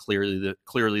Thompson is clearly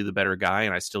the better guy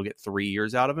and I still get 3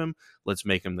 years out of him, let's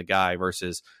make him the guy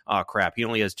versus, oh, crap, he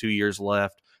only has 2 years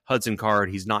left. Hudson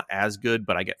Card, he's not as good,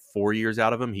 but I get 4 years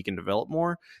out of him. He can develop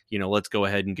more. Let's go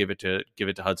ahead and give it to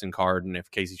Hudson Card. And if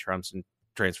Casey Thompson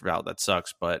transfer out, that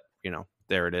sucks, but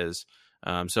there it is.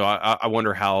 So I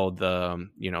wonder how the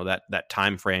that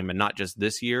time frame, and not just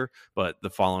this year, but the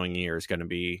following year, is going to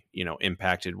be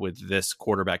impacted with this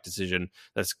quarterback decision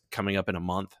that's coming up in a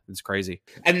month. It's crazy.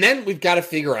 And then we've got to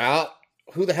figure out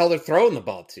who the hell they're throwing the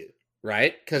ball to,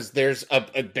 right? Because there's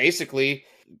a basically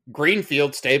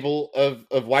greenfield stable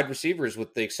of wide receivers,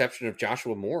 with the exception of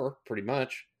Joshua Moore, pretty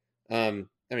much.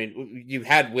 You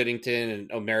had Whittington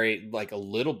and O'Mary like a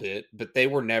little bit, but they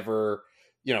were never,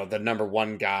 the number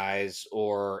one guys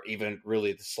or even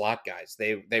really the slot guys.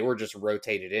 They were just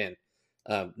rotated in.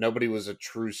 Nobody was a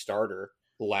true starter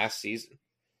last season.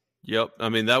 Yep.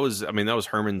 That was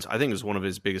Herman's, I think it was one of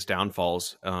his biggest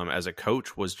downfalls as a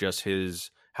coach, was just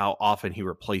how often he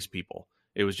replaced people.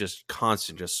 It was just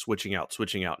constant, just switching out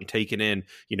and taking in,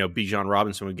 Bijan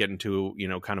Robinson would get into,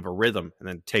 kind of a rhythm and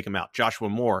then take him out. Joshua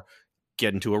Moore,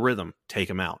 get into a rhythm, take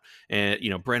him out. And,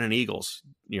 Brennan Eagles,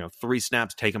 3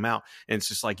 snaps, take him out. And it's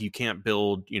just like, you can't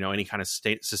build, any kind of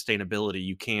sustainability.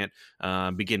 You can't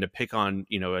begin to pick on,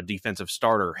 a defensive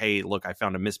starter. Hey, look, I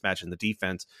found a mismatch in the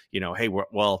defense. Hey,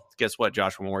 well, guess what,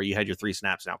 Joshua Moore, you had your 3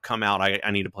 snaps now. Come out.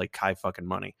 I need to play Kai fucking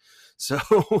money. So,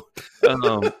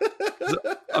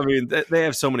 they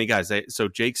have so many guys. So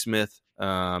Jake Smith,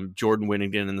 Jordan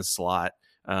Whittington in the slot.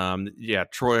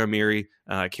 Troy Amiri,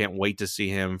 I can't wait to see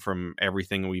him from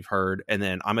everything we've heard. And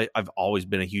then I've always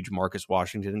been a huge Marcus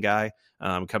Washington guy.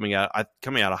 Coming out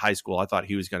of high school, I thought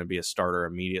he was going to be a starter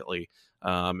immediately.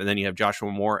 And then you have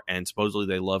Joshua Moore, and supposedly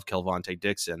they love Kelvonte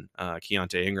Dixon,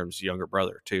 Keontae Ingram's younger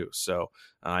brother, too. So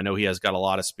I know he has got a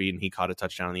lot of speed, and he caught a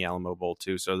touchdown in the Alamo Bowl,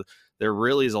 too. So there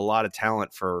really is a lot of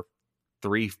talent for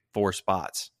 3-4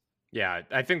 spots. Yeah,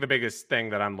 I think the biggest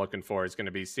thing that I'm looking for is going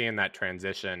to be seeing that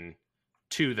transition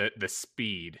to the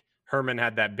speed. Herman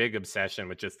had that big obsession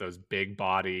with just those big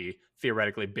body,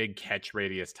 theoretically big catch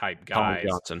radius type guys. Colin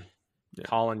Johnson. Yeah.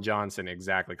 Colin Johnson,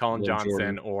 exactly. Colin Johnson,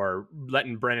 Jordan. Or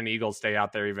letting Brennan Eagles stay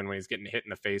out there even when he's getting hit in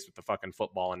the face with the fucking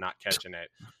football and not catching it.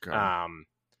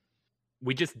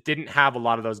 We just didn't have a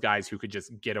lot of those guys who could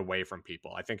just get away from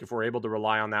people. I think if we're able to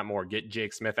rely on that more, get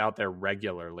Jake Smith out there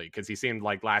regularly, because he seemed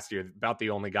like last year about the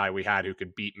only guy we had who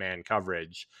could beat man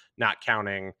coverage, not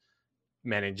counting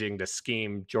managing to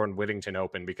scheme Jordan Whittington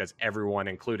open because everyone,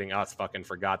 including us, fucking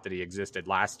forgot that he existed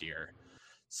last year.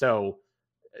 So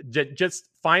just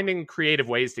finding creative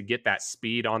ways to get that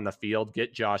speed on the field,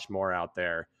 get Josh Moore out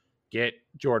there, get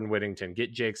Jordan Whittington,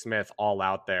 get Jake Smith all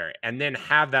out there, and then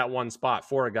have that one spot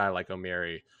for a guy like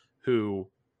O'Meary, who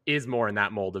is more in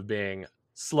that mold of being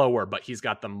slower, but he's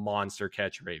got the monster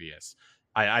catch radius.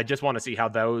 I just want to see how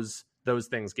those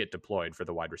things get deployed for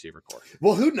the wide receiver core.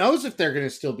 Well, who knows if they're going to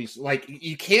still be like,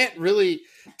 you can't really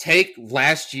take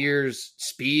last year's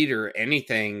speed or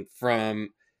anything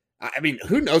from, I mean,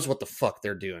 who knows what the fuck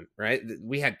they're doing, right?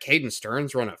 We had Caden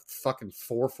Stearns run a fucking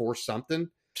 4.4 something.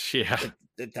 Yeah.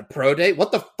 The pro day.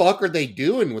 What the fuck are they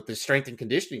doing with the strength and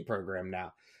conditioning program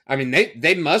now? I mean,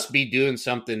 they must be doing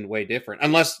something way different,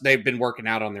 unless they've been working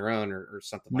out on their own or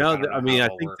something. No, I mean, I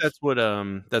think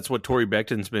that's what Torrey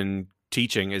Beckton's been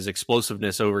teaching is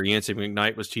explosiveness over Yancey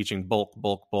McKnight was teaching bulk,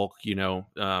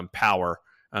 power.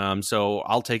 So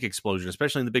I'll take explosion,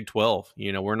 especially in the Big 12.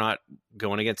 We're not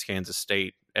going against Kansas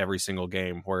State every single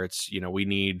game where it's, we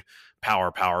need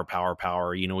power.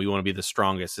 We want to be the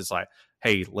strongest. It's like,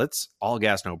 hey, let's all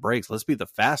gas, no brakes. Let's be the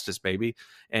fastest, baby.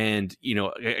 And,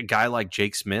 a guy like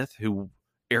Jake Smith, who,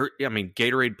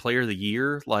 Gatorade Player of the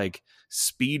Year, like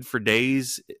speed for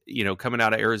days, coming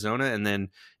out of Arizona. And then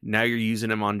now you're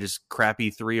using him on just crappy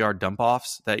 3-yard dump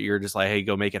offs that you're just like, hey,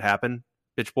 go make it happen,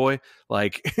 bitch boy.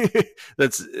 Like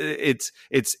it's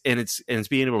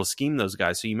being able to scheme those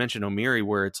guys. So you mentioned O'Meary,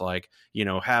 where it's like,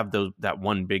 have that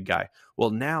one big guy. Well,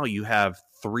 now you have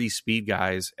 3 speed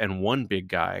guys and 1 big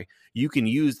guy. You can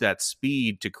use that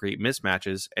speed to create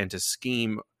mismatches and to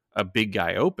scheme a big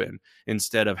guy open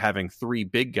instead of having 3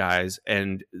 big guys.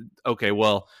 And okay,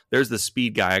 well, there's the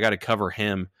speed guy. I got to cover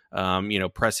him,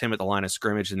 press him at the line of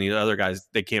scrimmage, and the other guys,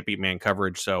 they can't beat man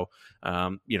coverage. So,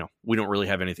 we don't really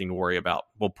have anything to worry about.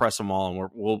 We'll press them all and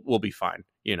we'll be fine.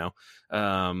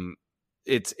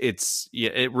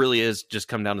 It really is just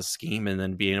come down to scheme and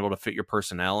then being able to fit your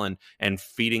personnel and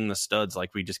feeding the studs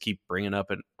like we just keep bringing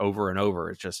up and over.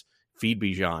 It's just feed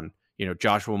Bijan,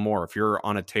 Joshua Moore. If you're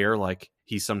on a tear like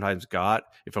he sometimes got,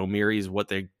 if O'Meary is what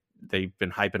they've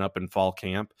been hyping up in fall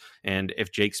camp, and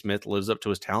if Jake Smith lives up to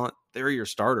his talent, they're your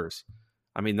starters.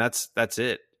 I mean, that's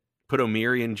it. Put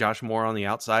O'Meary and Josh Moore on the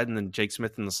outside and then Jake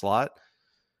Smith in the slot.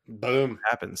 Boom.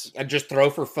 Happens. And just throw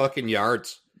for fucking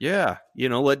yards. Yeah,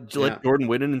 let Jordan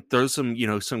Whittington throw some,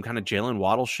 some kind of Jalen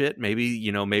Waddle shit. Maybe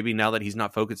now that he's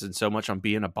not focusing so much on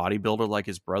being a bodybuilder like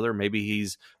his brother, maybe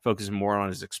he's focusing more on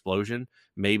his explosion.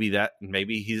 Maybe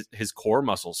his core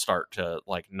muscles start to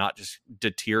like not just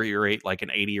deteriorate like an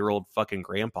 80-year-old fucking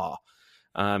grandpa.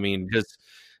 I mean, just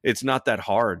it's not that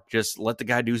hard. Just let the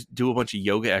guy do a bunch of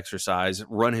yoga exercise,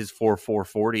 run his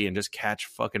 4.40, and just catch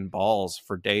fucking balls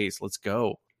for days. Let's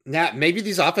go. Now, maybe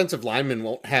these offensive linemen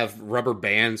won't have rubber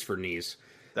bands for knees.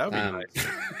 That would be nice.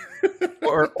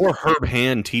 or Herb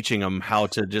Hand teaching them how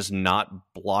to just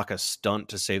not block a stunt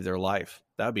to save their life.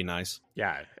 That would be nice.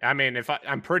 Yeah. I mean,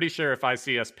 I'm pretty sure if I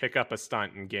see us pick up a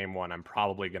stunt in game 1, I'm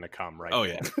probably going to come right. Oh,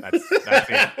 there. yeah. That's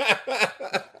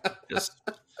it. Just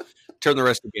turn the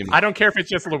rest of the game. I don't care if it's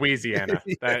just Louisiana.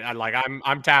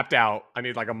 I'm tapped out. I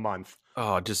need like a month.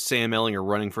 Oh, just Sam Ellinger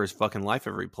running for his fucking life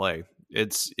every play.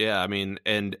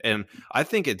 And I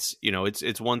think it's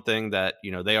one thing that,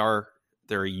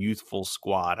 they're a youthful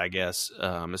squad, I guess.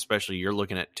 Especially you're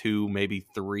looking at 2, maybe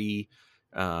 3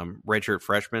 redshirt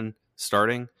freshmen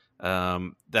starting.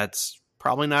 That's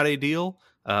probably not ideal.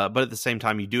 But at the same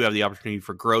time, you do have the opportunity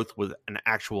for growth with an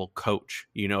actual coach.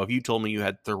 If you told me you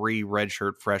had 3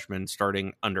 redshirt freshmen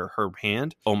starting under Herb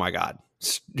Hand, oh my God,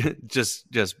 just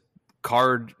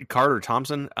Carter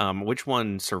Thompson, which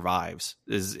one survives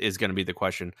is going to be the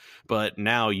question. But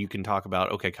now you can talk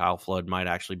about, okay, Kyle Flood might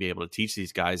actually be able to teach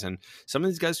these guys. And some of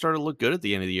these guys started to look good at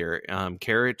the end of the year.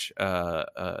 Karich,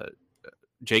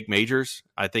 Jake Majors,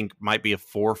 I think might be a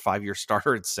 4 or 5 year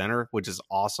starter at center, which is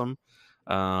awesome.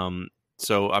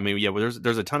 So, I mean, yeah, well,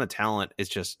 there's a ton of talent. It's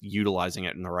just utilizing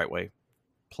it in the right way.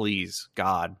 Please,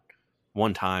 God,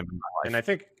 one time in my life. And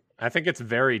I think it's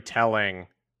very telling,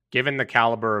 given the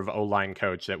caliber of O-line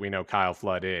coach that we know Kyle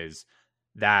Flood is,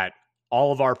 that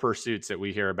all of our pursuits that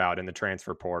we hear about in the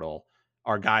transfer portal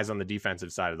are guys on the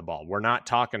defensive side of the ball. We're not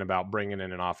talking about bringing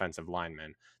in an offensive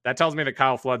lineman. That tells me that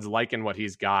Kyle Flood's liking what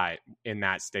he's got in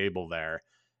that stable there.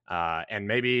 And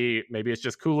maybe it's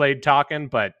just Kool-Aid talking,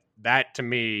 but that to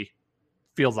me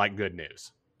feels like good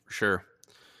news. For sure.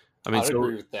 I mean, I'd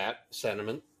agree with that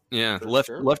sentiment. Yeah, For left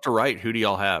sure. left to right. Who do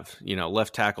y'all have?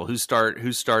 Left tackle. Who's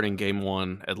starting game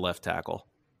one at left tackle?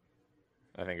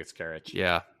 I think it's Karich.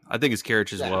 Yeah, I think it's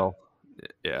Karich as well.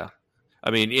 Yeah, I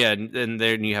mean, yeah, and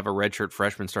then you have a redshirt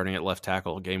freshman starting at left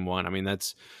tackle game one. I mean,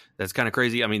 that's kind of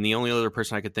crazy. I mean, the only other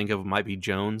person I could think of might be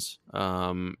Jones.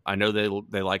 I know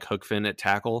they like Hookfin at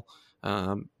tackle,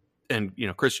 and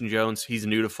Christian Jones. He's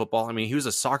new to football. I mean, he was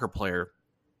a soccer player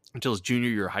until his junior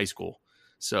year of high school.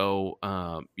 So,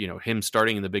 him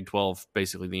starting in the Big 12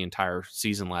 basically the entire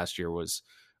season last year was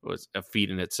a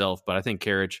feat in itself. But I think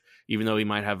Karich, even though he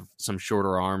might have some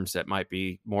shorter arms, that might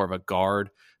be more of a guard.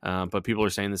 But people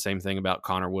are saying the same thing about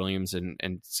Connor Williams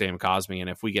and Sam Cosmi. And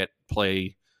if we get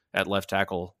play at left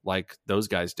tackle like those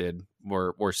guys did,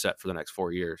 we're set for the next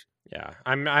 4 years. Yeah,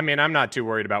 I'm not too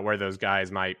worried about where those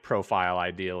guys might profile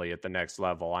ideally at the next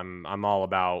level. I'm all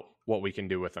about what we can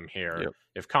do with them here. Yep.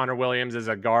 If Connor Williams is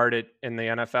a guard in the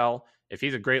NFL, if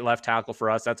he's a great left tackle for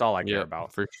us, that's all I care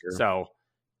about. For sure. So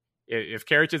if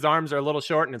Karich's arms are a little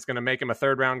short and it's going to make him a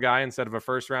third round guy instead of a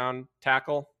first round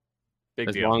tackle,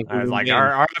 big deal. I was like,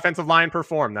 our offensive line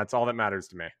performed. That's all that matters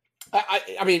to me.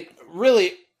 I mean,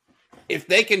 really, if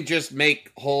they can just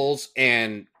make holes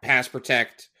and pass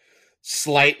protect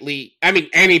slightly, I mean,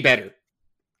 any better,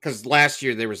 because last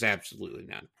year there was absolutely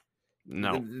none.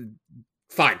 No.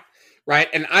 Fine. Right.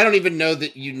 And I don't even know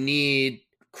that you need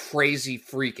crazy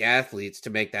freak athletes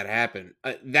to make that happen.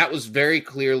 That was very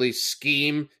clearly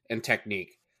scheme and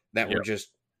technique that were just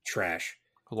trash.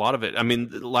 A lot of it. I mean,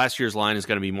 last year's line is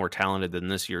going to be more talented than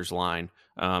this year's line,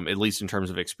 at least in terms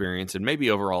of experience and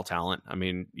maybe overall talent. I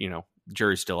mean,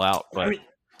 jury's still out. But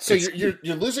so you're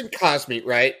losing Cosmi,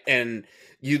 right? And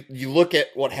you look at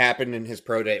what happened in his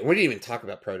pro day. We didn't even talk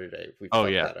about pro day. We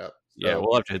fucked that up. So, yeah,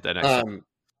 we'll have to hit that next time.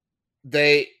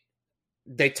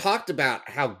 They talked about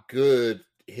how good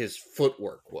his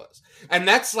footwork was, and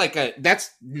that's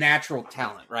natural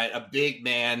talent, right? A big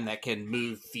man that can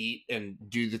move feet and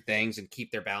do the things and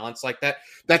keep their balance like that.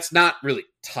 That's not really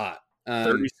taught.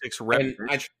 36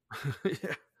 reps.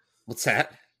 What's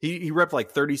that? He repped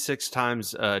like 36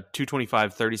 times,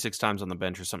 225, 36 times on the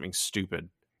bench or something stupid.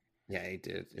 Yeah, he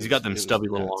did. He's got them stubby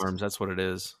little arms. That's what it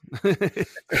is.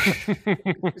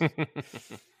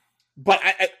 But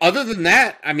other than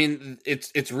that, I mean,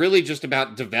 it's really just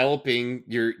about developing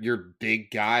your big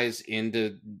guys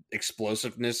into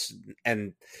explosiveness,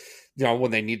 and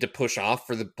when they need to push off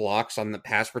for the blocks on the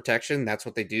pass protection, that's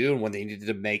what they do, and when they need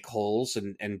to make holes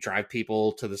and drive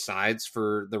people to the sides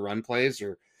for the run plays,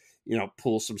 or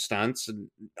pull some stunts, and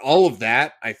all of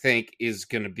that, I think, is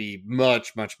going to be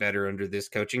much, much better under this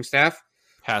coaching staff.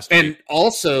 And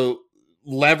also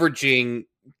leveraging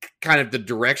kind of the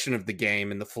direction of the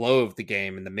game and the flow of the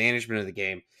game and the management of the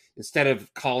game, instead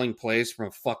of calling plays from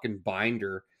a fucking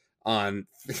binder on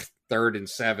 3rd and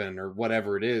 7 or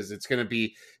whatever it is. It's going to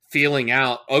be feeling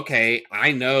out, okay,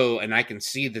 I know and I can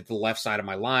see that the left side of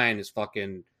my line is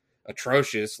fucking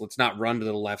atrocious. Let's not run to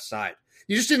the left side.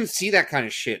 You just didn't see that kind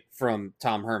of shit from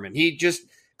Tom Herman. He just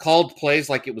called plays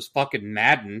like it was fucking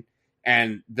Madden,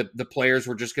 and the players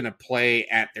were just going to play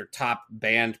at their top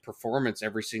band performance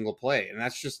every single play. And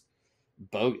that's just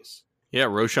bogus. Yeah,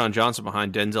 Roshan Johnson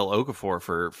behind Denzel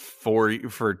Okafor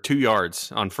for 2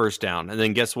 yards on first down. And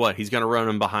then guess what? He's going to run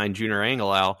him behind Junior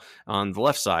Angilau on the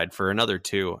left side for another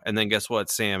 2. And then guess what,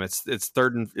 Sam? It's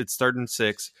 3rd and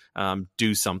 6.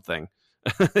 Do something.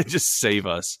 Just save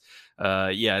us.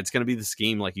 Yeah, it's going to be the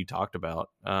scheme like you talked about.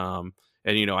 And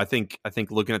I think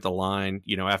looking at the line,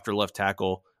 after left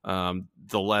tackle,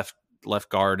 the left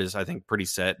guard is, I think, pretty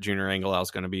set. Junior Angilau is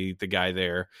going to be the guy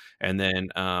there. And then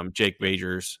Jake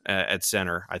Bagers at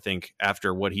center. I think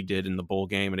after what he did in the bowl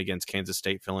game and against Kansas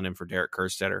State, filling in for Derek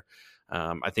Kerstetter,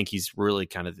 I think he's really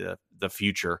kind of the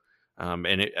future.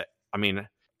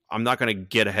 I'm not going to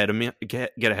get ahead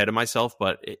of myself,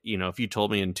 but if you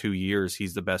told me in 2 years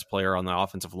he's the best player on the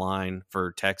offensive line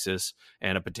for Texas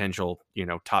and a potential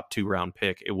top 2 round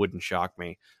pick, it wouldn't shock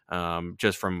me.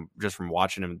 Just from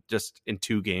watching him just in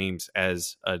 2 games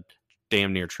as a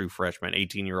damn near true freshman,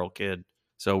 18-year-old kid.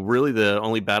 So really, the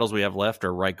only battles we have left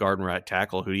are right guard and right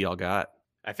tackle. Who do y'all got?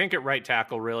 I think at right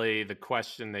tackle, really the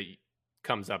question that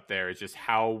comes up there is just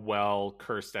how well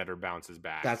Kerstetter bounces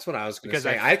back. That's what I was going to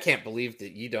say. I can't believe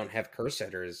that you don't have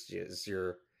Kerstetter as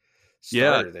your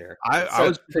starter there. I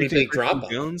was pretty big drop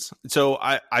Jones. So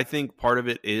I think part of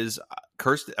it is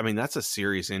I mean, that's a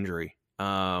serious injury.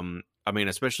 I mean,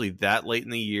 especially that late in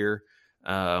the year.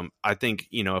 I think,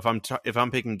 if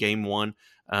I'm picking game one,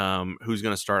 who's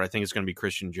going to start, I think it's going to be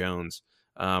Christian Jones.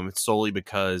 It's solely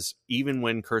because even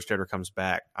when Kerstetter comes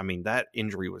back, I mean, that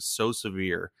injury was so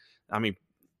severe. I mean,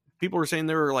 people were saying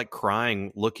they were like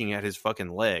crying looking at his fucking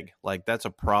leg. Like, that's a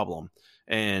problem.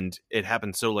 And it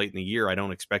happened so late in the year. I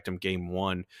don't expect him game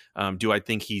one. Do I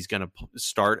think he's going to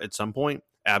start at some point?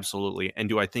 Absolutely. And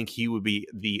do I think he would be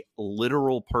the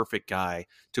literal perfect guy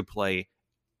to play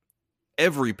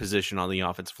every position on the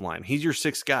offensive line? He's your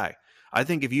sixth guy. I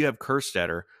think if you have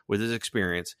Kerstetter with his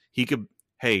experience, he could,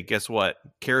 hey, guess what?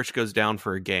 Karich goes down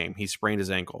for a game. He sprained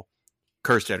his ankle.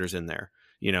 Kerstetter's in there.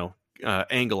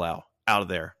 Angelau out of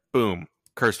there. Boom.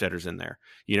 Kerstetter's in there.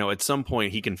 At some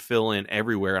point he can fill in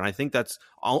everywhere. And I think that's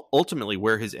ultimately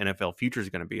where his NFL future is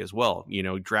going to be as well.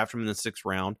 Draft him in the 6th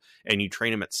round and you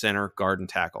train him at center, guard, and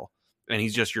tackle. And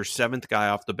he's just your 7th guy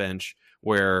off the bench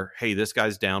where, hey, this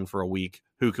guy's down for a week.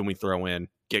 Who can we throw in?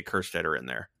 Get Kerstetter in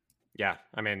there. Yeah.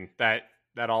 I mean, that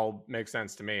all makes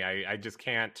sense to me. I just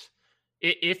can't.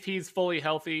 If he's fully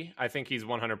healthy, I think he's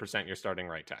 100% your starting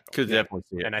right tackle. Could definitely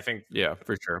see it. And I think,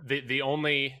 for sure. The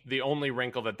only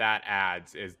wrinkle that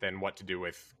adds is then what to do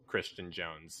with Christian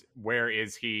Jones. Where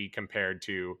is he compared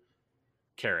to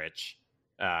Karich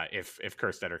if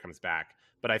Kerstetter comes back?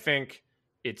 But I think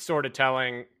it's sort of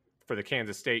telling for the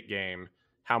Kansas State game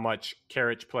how much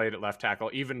Karich played at left tackle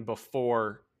even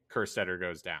before Kerstetter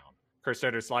goes down.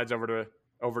 Kerstetter slides over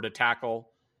to tackle.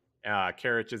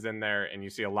 Karich is in there, and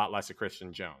you see a lot less of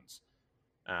Christian Jones.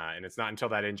 And it's not until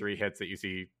that injury hits that you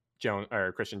see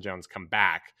Christian Jones come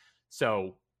back.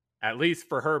 So at least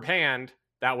for Herb Hand,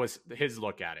 that was his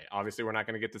look at it. Obviously, we're not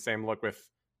going to get the same look with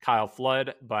Kyle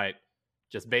Flood, but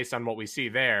just based on what we see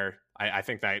there, I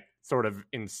think that sort of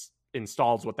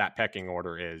installs what that pecking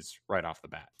order is right off the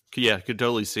bat. Yeah, could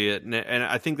totally see it. And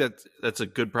I think that's a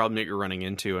good problem that you're running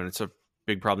into, and it's a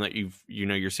big problem that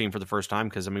you're seeing for the first time,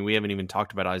 because I mean, we haven't even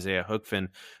talked about Isaiah Hookfin,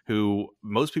 who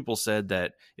most people said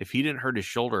that if he didn't hurt his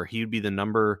shoulder, he would be the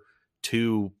number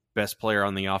 2 best player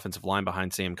on the offensive line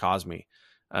behind Sam Cosmi.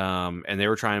 And they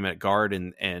were trying him at guard,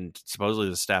 and supposedly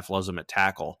the staff loves him at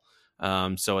tackle.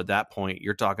 So at that point,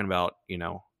 you're talking about,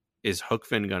 is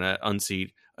Hookfin going to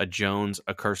unseat a Jones,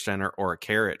 a Kerstetter, or a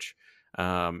Karich?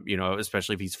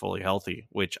 Especially if he's fully healthy,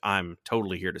 which I'm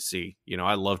totally here to see.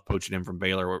 I loved poaching him from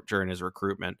Baylor during his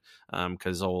recruitment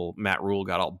because old Matt Rule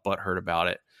got all butthurt about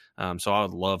it. So I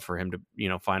would love for him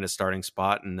to, find a starting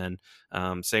spot. And then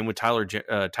same with Tyler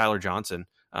Johnson.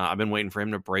 I've been waiting for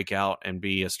him to break out and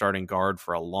be a starting guard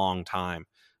for a long time.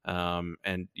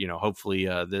 And hopefully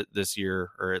this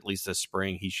year, or at least this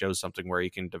spring, he shows something where he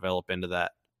can develop into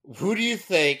that. Who do you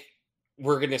think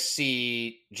we're going to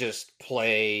see just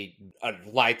play a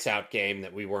lights out game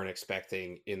that we weren't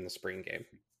expecting in the spring game?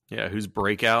 Yeah. Who's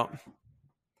breakout?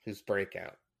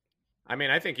 I mean,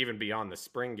 I think even beyond the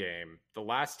spring game, the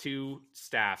last 2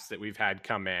 staffs that we've had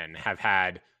come in have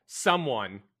had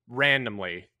someone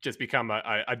randomly just become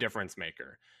a difference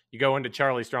maker. You go into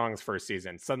Charlie Strong's first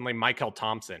season, suddenly Michael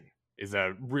Thompson is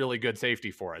a really good safety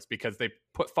for us because they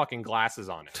put fucking glasses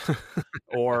on it.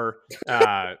 Or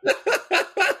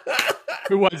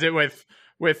who was it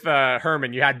with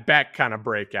Herman? You had Beck kind of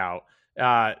break out.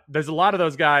 There's a lot of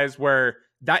those guys where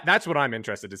that's what I'm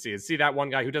interested to see that one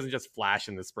guy who doesn't just flash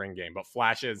in the spring game, but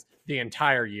flashes the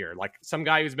entire year. Like some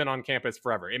guy who's been on campus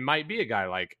forever. It might be a guy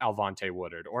like Alvonte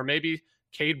Woodard, or maybe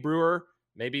Cade Brewer.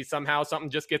 Maybe somehow something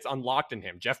just gets unlocked in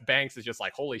him. Jeff Banks is just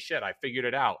like, holy shit, I figured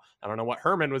it out. I don't know what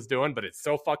Herman was doing, but it's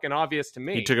so fucking obvious to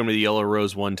me. He took him to the Yellow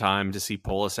Rose one time to see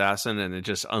Pole Assassin, and it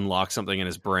just unlocked something in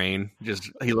his brain.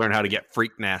 He learned how to get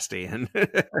freak nasty, and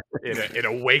it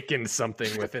awakened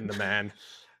something within the man.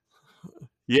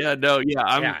 Yeah, no, yeah,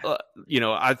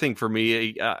 I think for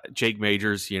me, Jake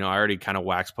Majors, I already kind of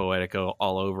waxed poetic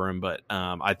all over him, but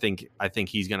I think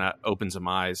he's gonna open some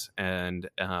eyes, and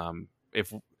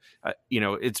if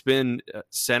it's been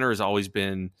center has always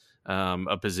been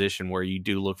a position where you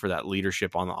do look for that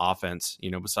leadership on the offense.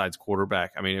 Besides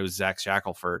quarterback, I mean, it was Zach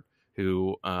Shackelford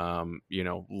who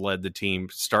led the team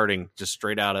starting just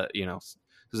straight out of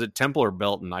was it Temple or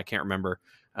Belton? I can't remember,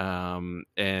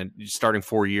 and starting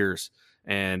 4 years.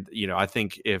 And, I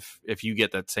think if you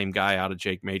get that same guy out of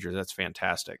Jake Majors, that's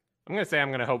fantastic. I'm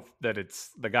going to hope that it's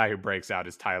the guy who breaks out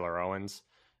is Tyler Owens.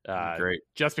 Great.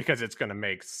 Just because it's going to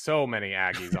make so many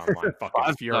Aggies online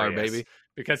fucking furious. Baby.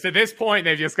 Because at this point,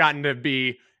 they've just gotten to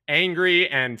be angry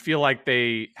and feel like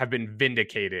they have been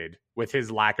vindicated with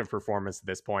his lack of performance at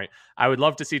this point. I would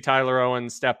love to see Tyler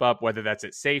Owens step up, whether that's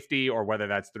at safety or whether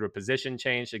that's through a position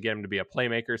change to get him to be a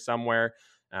playmaker somewhere,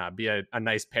 be a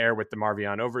nice pair with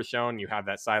DeMarvion Overshown. You have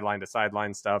that sideline to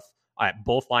sideline stuff at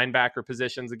both linebacker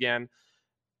positions again.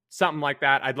 Something like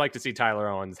that. I'd like to see Tyler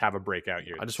Owens have a breakout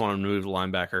year. I just want him to move to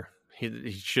linebacker.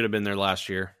 He should have been there last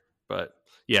year, but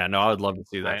yeah, no, I would love to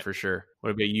see that for sure.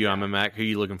 What about you, Mac? Who are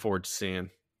you looking forward to seeing?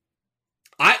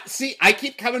 I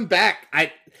keep coming back.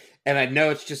 I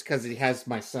know it's just because he has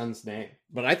my son's name,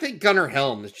 but I think Gunnar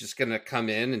Helm is just going to come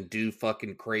in and do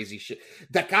fucking crazy shit.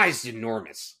 That guy's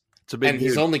enormous. It's a big dude.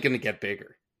 He's only going to get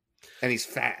bigger. And he's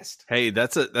fast. Hey,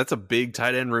 that's a big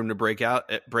tight end room to break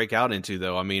out into,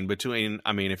 though. I mean,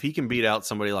 if he can beat out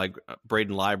somebody like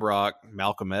Braden Liebrock,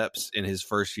 Malcolm Epps in his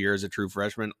first year as a true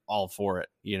freshman, all for it.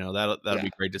 You know, that'll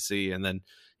be great to see. And then,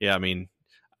 yeah, I mean,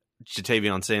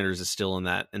 Jatavion Sanders is still in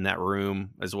that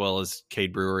room, as well as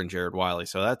Cade Brewer and Jared Wiley.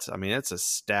 So that's a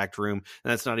stacked room,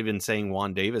 and that's not even saying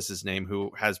Juan Davis's name,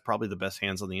 who has probably the best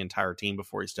hands on the entire team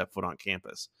before he stepped foot on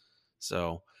campus.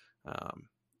 So.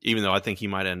 Even though I think he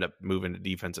might end up moving to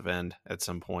defensive end at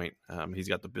some point. He's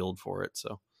got the build for it.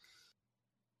 So,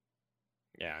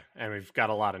 yeah, and we've got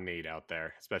a lot of need out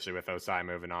there, especially with Osai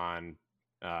moving on,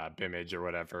 Bimage or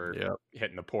whatever,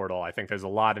 hitting the portal. I think there's a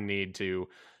lot of need to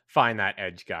find that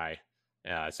edge guy.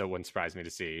 So it wouldn't surprise me to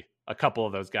see a couple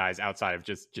of those guys outside of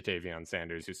just Jatavion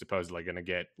Sanders, who's supposedly going to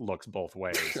get looks both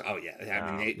ways. Oh, yeah. I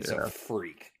mean, Nate's a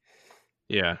freak.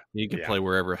 Yeah, he can play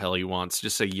wherever hell he wants.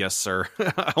 Just say, yes, sir.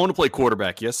 I want to play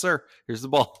quarterback. Yes, sir. Here's the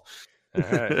ball.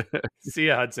 See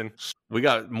ya, Hudson. We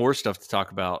got more stuff to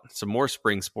talk about. Some more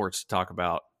spring sports to talk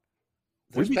about.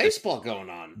 There's baseball going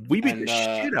on. We beat the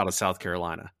shit out of South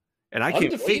Carolina. And I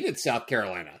can't undefeated South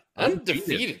Carolina.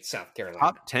 Undefeated South Carolina.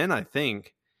 Top 10, I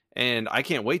think. And I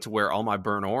can't wait to wear all my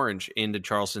burnt orange into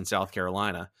Charleston, South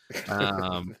Carolina,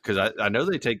 because I know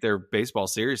they take their baseball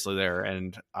seriously there,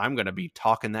 and I'm going to be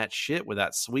talking that shit with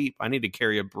that sweep. I need to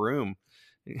carry a broom.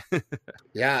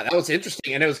 Yeah, that was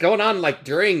interesting, and it was going on like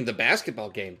during the basketball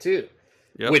game too,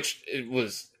 which it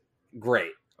was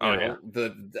great. Oh yeah,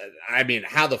 I mean,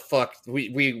 how the fuck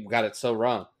we got it so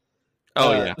wrong?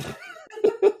 Oh yeah.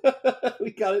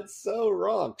 We got it so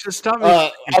wrong. Just stop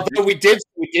me. Although we did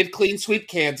clean sweep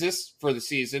Kansas for the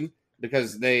season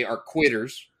because they are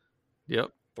quitters. Yep,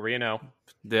 3-0.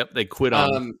 Yep, they quit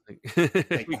on.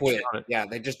 They quit. Yeah,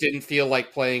 they just didn't feel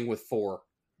like playing with 4.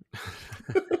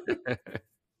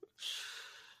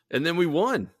 And then we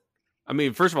won. I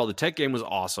mean, first of all, the Tech game was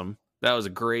awesome. That was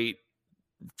a great,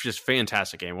 just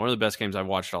fantastic game. One of the best games I've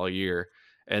watched all year.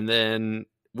 And then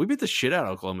we beat the shit out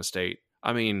of Oklahoma State.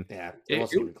 I mean, yeah, it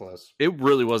wasn't even close. It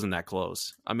really wasn't that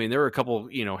close. I mean, there were a couple,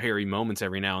 hairy moments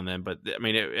every now and then, but I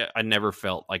mean, I never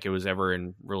felt like it was ever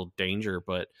in real danger.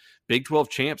 But Big 12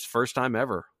 champs, first time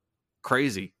ever,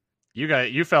 crazy.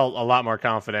 You felt a lot more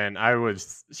confident. I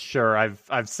was sure.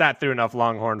 I've sat through enough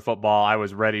Longhorn football. I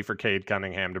was ready for Cade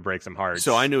Cunningham to break some hearts.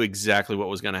 So I knew exactly what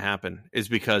was going to happen. Is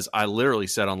because I literally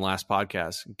said on last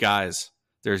podcast, guys,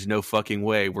 there's no fucking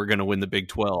way we're going to win the Big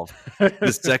 12.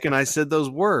 The second I said those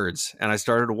words and I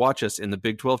started to watch us in the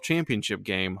Big 12 championship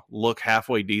game look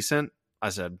halfway decent, I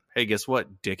said, hey, guess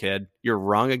what, dickhead? You're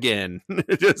wrong again.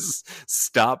 Just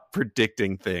stop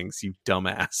predicting things, you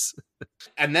dumbass.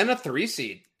 And then a 3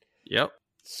 seed. Yep.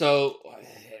 So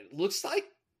it looks like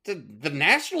the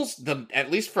Nationals,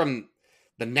 at least from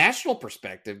the national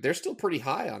perspective, they're still pretty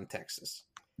high on Texas.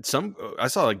 I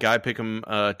saw a guy pick him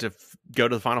to go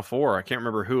to the Final Four. I can't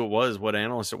remember who it was, what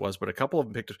analyst it was, but a couple of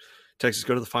them picked Texas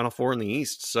go to the Final Four in the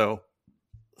East. So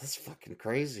that's fucking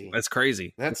crazy. That's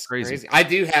crazy. That's crazy. I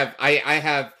do have. I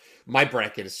have my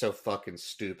bracket is so fucking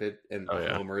stupid and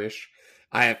homerish.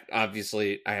 I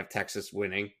have Texas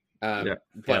winning,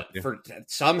 but for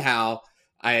somehow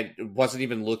I wasn't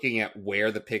even looking at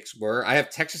where the picks were. I have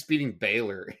Texas beating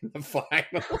Baylor in the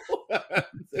final,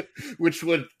 which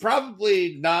would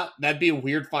probably not. That'd be a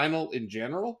weird final in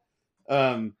general.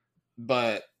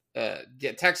 But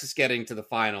Texas getting to the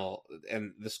final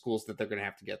and the schools that they're going to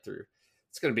have to get through,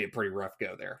 it's going to be a pretty rough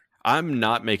go there. I'm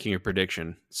not making a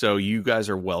prediction, so you guys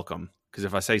are welcome. Because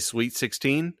if I say Sweet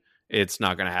 16, it's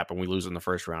not going to happen. We lose in the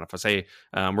first round. If I say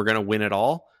we're going to win it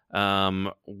all,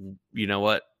 you know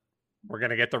what? We're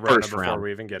going to get the Rona before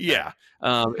we even get there.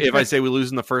 Yeah. If I say we lose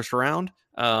in the first round,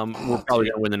 we're probably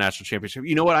going to win the national championship.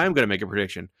 You know what? I am going to make a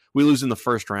prediction. We lose in the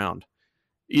first round.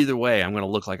 Either way, I'm going to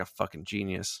look like a fucking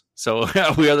genius. So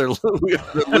we either lose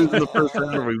in the first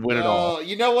round or we win it all.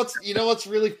 You know what's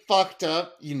really fucked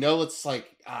up? It's like,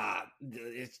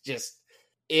 it's just,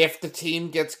 if the team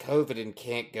gets COVID and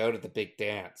can't go to the big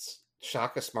dance,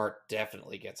 Shaka Smart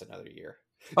definitely gets another year.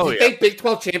 Oh, Do you yeah. think Big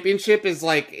 12 championship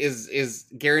is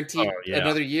guaranteed Oh, yeah.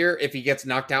 another year if he gets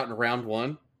knocked out in round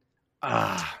one?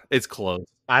 It's close.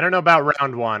 I don't know about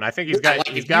round one. I think he's got If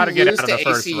to you get lose out of to the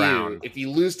first ACU, round. if you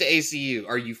lose to ACU,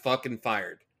 are you fucking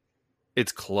fired?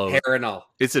 It's close. Hair and all.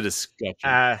 It's a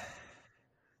discussion.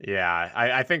 Yeah,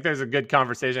 I think there's a good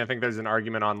conversation. I think there's an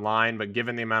argument online, but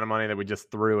given the amount of money that we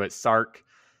just threw at Sark,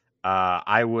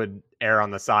 I would err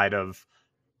on the side of,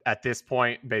 at this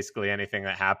point, basically anything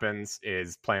that happens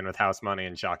is playing with house money,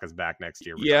 and Shaka's back next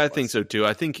year. Yeah, I think so too.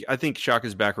 I think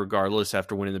Shaka's back regardless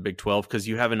after winning the Big 12 because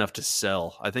you have enough to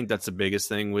sell. I think that's the biggest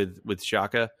thing with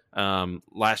Shaka.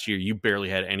 Last year you barely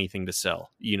had anything to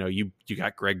sell. You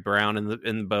got Greg Brown in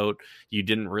the boat. You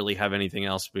didn't really have anything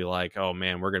else to be like, oh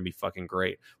man, we're gonna be fucking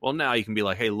great. Well, now you can be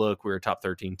like, hey, look, we were a top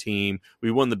 13 team. We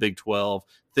won the Big 12.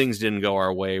 Things didn't go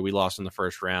our way. We lost in the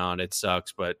first round. It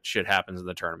sucks, but shit happens in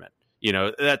the tournament.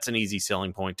 That's an easy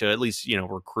selling point to at least,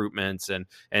 recruitments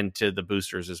and to the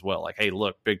boosters as well. Like, hey,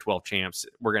 look, Big 12 champs,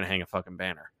 we're going to hang a fucking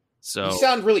banner. So you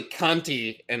sound really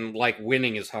cunty and like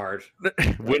winning is hard.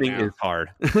 Winning is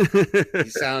hard. You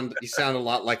sound a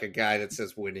lot like a guy that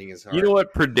says winning is hard. You know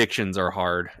what? Predictions are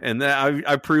hard. And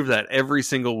I prove that every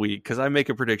single week because I make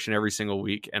a prediction every single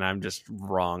week and I'm just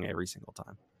wrong every single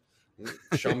time.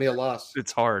 Show me a loss.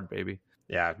 It's hard, baby.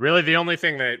 Yeah, really the only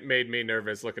thing that made me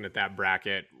nervous looking at that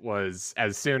bracket was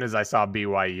as soon as I saw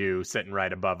BYU sitting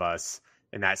right above us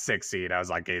in that 6th seed, I was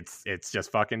like, it's just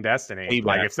fucking destiny. Hey,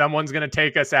 like, if someone's going to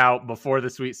take us out before the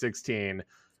Sweet 16,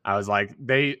 I was like,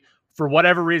 for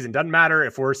whatever reason, doesn't matter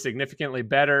if we're significantly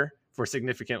better, if we're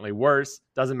significantly worse,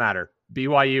 doesn't matter.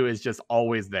 BYU is just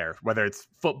always there, whether it's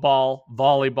football,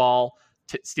 volleyball,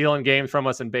 stealing games from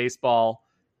us in baseball.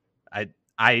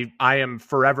 I am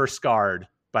forever scarred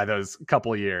by those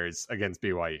couple years against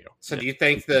BYU. So do you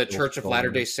think the Church of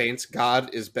Latter-day Saints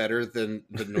God is better than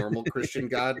the normal Christian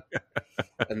God?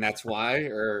 And that's why?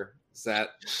 Or is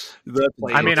that...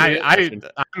 I mean,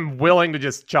 I'm willing to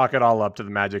just chalk it all up to the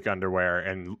magic underwear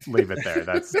and leave it there.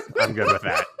 I'm good with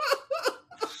that.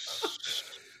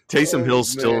 Taysom Hill's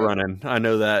still running. I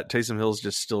know that. Taysom Hill's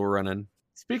just still running.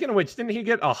 Speaking of which, didn't he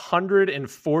get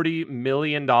 $140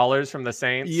 million from the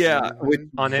Saints? Yeah,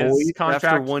 on his contract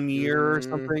after 1 year or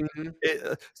something.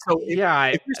 If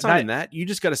you're signing that, you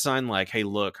just got to sign like, hey,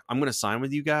 look, I'm going to sign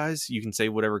with you guys. You can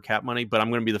save whatever cap money, but I'm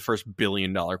going to be the first $1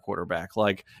 billion quarterback.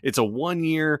 Like, it's a 1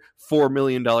 year, $4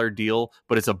 million deal,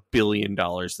 but it's $1 billion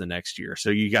the next year. So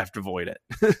you have to avoid it.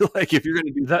 Like, if you're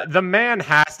going to do the man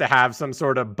has to have some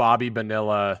sort of Bobby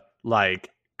Bonilla like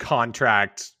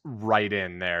contract right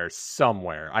in there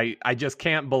somewhere. I just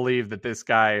can't believe that this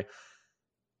guy,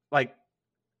 like,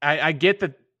 I get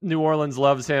that New Orleans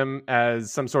loves him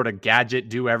as some sort of gadget,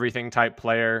 do everything type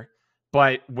player,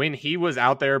 but when he was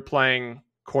out there playing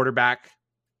quarterback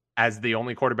as the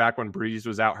only quarterback when Breeze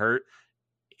was out hurt,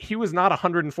 he was not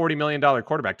 $140 million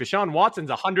quarterback. Deshaun Watson's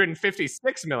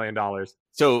 $156 million.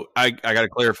 So I got to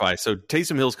clarify. So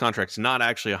Taysom Hill's contract's not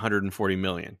actually $140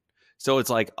 million. So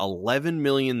it's like $11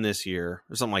 million this year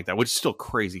or something like that, which is still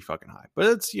crazy fucking high. But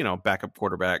it's, backup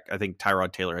quarterback. I think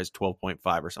Tyrod Taylor has 12.5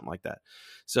 or something like that.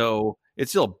 So it's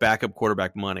still backup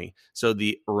quarterback money. So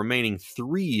the remaining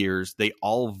 3 years, they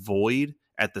all void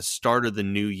at the start of the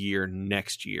new year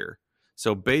next year.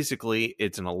 So basically,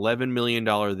 it's an $11 million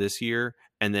this year,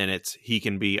 and then he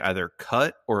can be either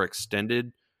cut or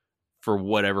extended for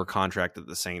whatever contract that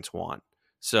the Saints want.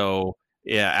 So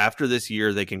yeah, after this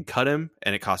year, they can cut him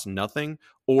and it costs nothing,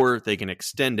 or they can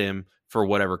extend him for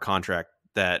whatever contract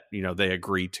that, they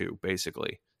agree to,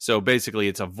 basically. So basically,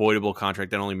 it's a voidable contract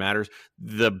that only matters.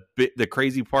 The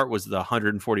crazy part was the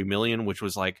 $140 million, which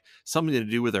was like something to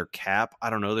do with their cap. I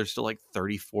don't know. They're still like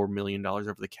 $34 million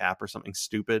over the cap or something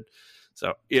stupid.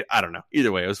 So I don't know.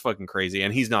 Either way, it was fucking crazy.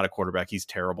 And he's not a quarterback. He's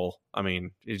terrible. I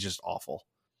mean, it's just awful.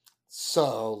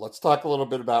 So let's talk a little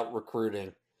bit about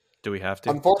recruiting. Do we have to?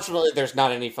 Unfortunately, there's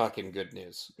not any fucking good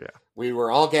news. Yeah. We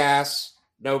were all gas,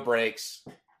 no brakes.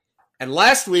 And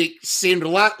last week seemed a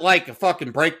lot like a fucking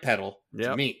brake pedal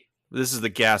to me. This is the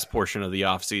gas portion of the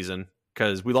offseason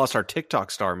because we lost our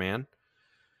TikTok star, man.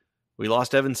 We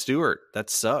lost Evan Stewart. That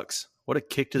sucks. What a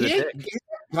kick to the dick. He's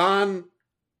not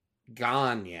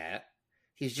gone yet.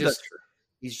 He's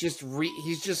just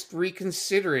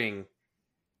reconsidering.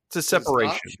 It's a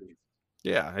separation.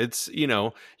 Yeah, it's,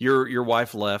 your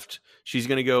wife left. She's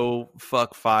going to go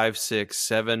fuck 5, 6,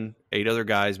 7, 8 other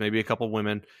guys, maybe a couple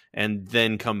women, and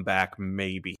then come back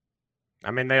maybe. I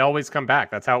mean, they always come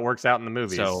back. That's how it works out in the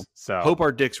movies. So hope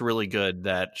our dick's really good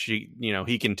that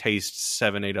he can taste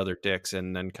 7, 8 other dicks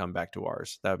and then come back to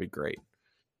ours. That would be great.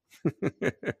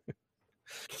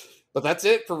 But that's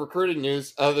it for recruiting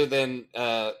news. Other than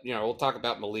we'll talk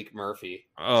about Malik Murphy.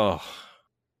 Oh,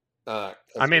 I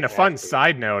mean, a fun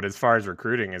side note as far as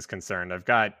recruiting is concerned, I've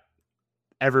got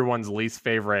everyone's least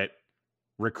favorite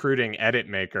recruiting edit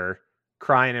maker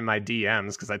crying in my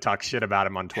DMs because I talk shit about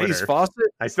him on Twitter. Hayes Fawcett?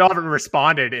 I still haven't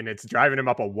responded, and it's driving him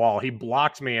up a wall. He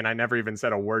blocked me, and I never even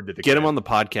said a word to the Get kid. him on the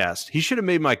podcast. He should have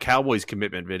made my Cowboys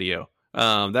commitment video.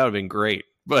 That would have been great.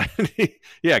 But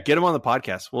yeah, get him on the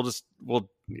podcast.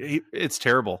 It's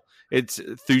terrible.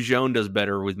 Thujon does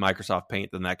better with Microsoft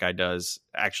Paint than that guy does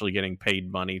actually getting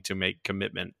paid money to make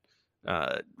commitment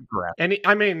graph.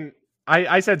 And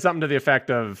I said something to the effect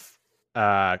of,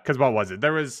 because what was it?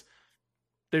 There's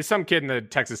some kid in the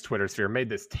Texas Twitter sphere made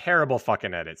this terrible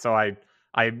fucking edit. So I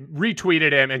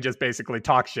retweeted him and just basically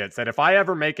talk shit. Said, if I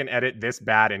ever make an edit this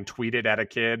bad and tweet it at a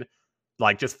kid,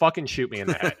 like, just fucking shoot me in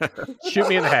the head. Shoot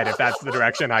me in the head if that's the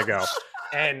direction I go.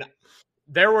 And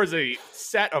there was a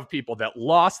set of people that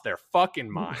lost their fucking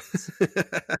minds.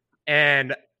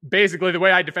 And basically the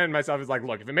way I defended myself is like,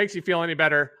 look, if it makes you feel any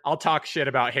better, I'll talk shit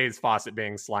about Hayes Fawcett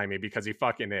being slimy because he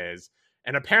fucking is.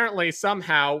 And apparently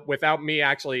somehow, without me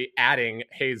actually adding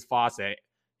Hayes Fawcett,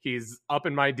 he's up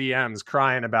in my DMs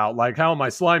crying about, like, how am I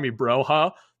slimy, bro,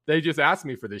 huh? They just asked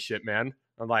me for this shit, man.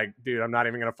 I'm like, dude, I'm not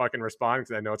even going to fucking respond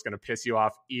because I know it's going to piss you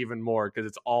off even more because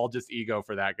it's all just ego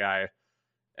for that guy.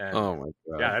 And oh my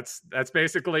God. Yeah, that's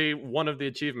basically one of the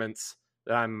achievements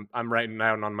that I'm writing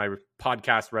down on my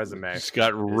podcast resume. Just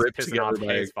got ripped together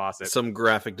by Hayes Fawcett. Some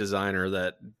graphic designer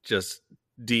that just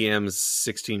DMs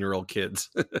 16-year-old kids.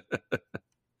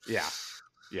 Yeah.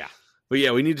 But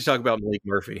yeah, we need to talk about Malik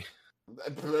Murphy.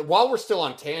 While we're still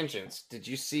on tangents, did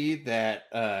you see that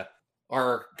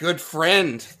our good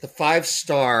friend, the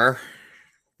 5-star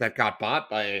that got bought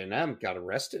by A&M, got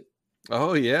arrested?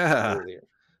 Oh yeah. Earlier.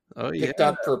 Oh yeah. Picked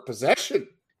up for possession.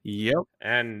 Yep.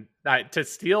 And to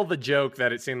steal the joke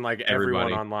that it seemed like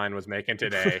everyone online was making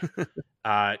today,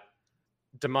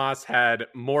 DeMoss had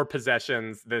more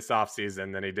possessions this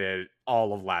offseason than he did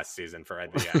all of last season for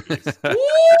the Aggies.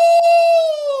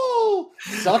 Woo!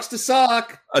 Sucks to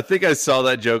suck. I think I saw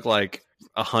that joke like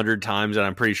 100 times, and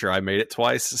I'm pretty sure I made it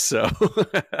twice. So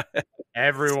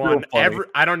everyone,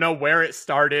 I don't know where it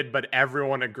started, but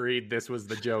everyone agreed this was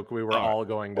the joke we were all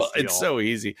going to steal. It's so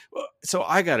easy. So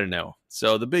I got to know.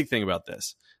 So the big thing about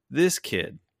this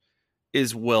kid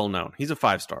is well known. He's a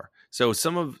 5-star. So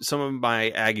some of my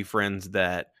Aggie friends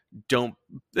that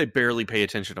they barely pay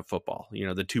attention to football, the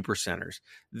 2%ers,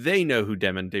 they know who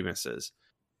Demon Demas is.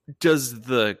 Does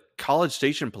the College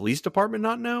Station Police Department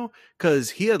not know? Because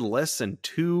he had less than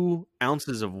 2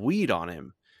 ounces of weed on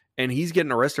him, and he's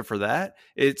getting arrested for that.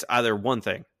 It's either one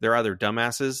thing. They're either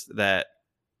dumbasses that,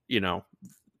 they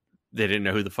didn't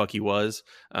know who the fuck he was.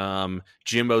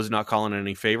 Jimbo's not calling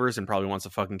any favors and probably wants the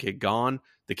fucking kid gone.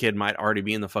 The kid might already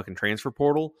be in the fucking transfer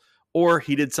portal. Or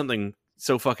he did something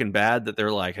so fucking bad that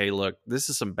they're like, hey, look, this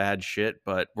is some bad shit,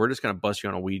 but we're just going to bust you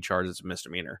on a weed charge. It's a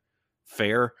misdemeanor.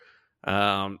 Fair.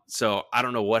 So I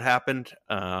don't know what happened.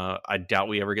 I doubt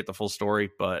we ever get the full story,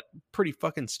 but pretty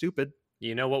fucking stupid.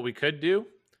 You know what we could do?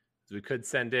 We could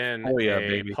send in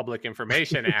a Public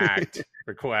Information Act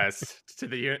request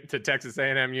to Texas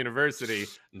A&M University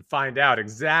and find out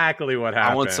exactly what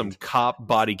happened. I want some cop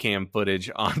body cam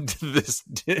footage on this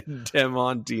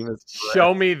Demon Demas.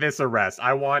 Show me this arrest.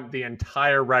 I want the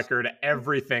entire record,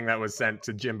 everything that was sent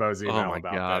to Jimbo's email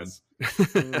about this.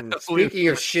 Speaking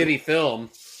of shitty film,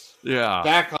 yeah.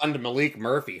 Back onto Malik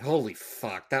Murphy. Holy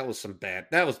fuck, that was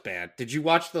bad. Did you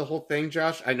watch the whole thing,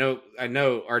 Josh? I know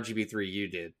RGB3 you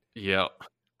did. Yeah.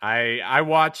 I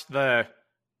watched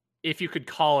if you could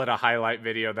call it a highlight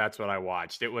video, that's what I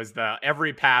watched. It was the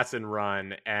every pass and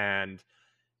run, and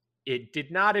it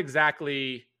did not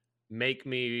exactly make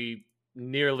me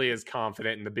nearly as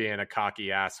confident in being a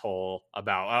cocky asshole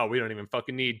about, we don't even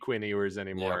fucking need Quinn Ewers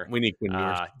anymore. Yeah, we need Quinn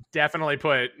Ewers.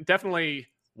 Definitely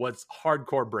was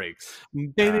hardcore breaks.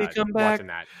 Baby, come back.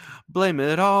 That. Blame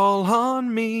it all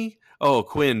on me. Oh,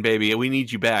 Quinn, baby, we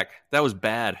need you back. That was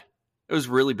bad. It was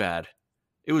really bad.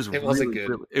 It wasn't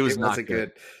good. It wasn't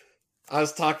good. I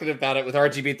was talking about it with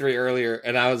RGB3 earlier,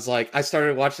 and I was like, I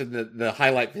started watching the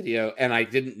highlight video, and I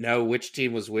didn't know which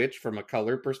team was which from a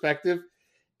color perspective.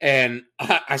 And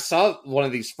I saw one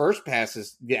of these first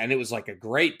passes, and it was like a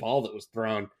great ball that was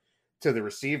thrown to the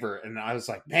receiver. And I was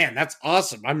like, man, that's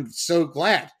awesome. I'm so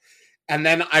glad. And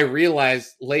then I realized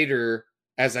later,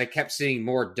 as I kept seeing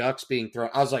more ducks being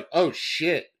thrown, I was like, oh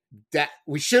shit. That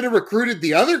we should have recruited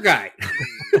the other guy.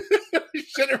 We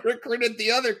should have recruited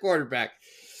the other quarterback.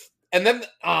 And then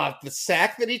the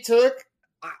sack that he took,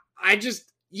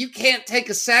 you can't take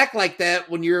a sack like that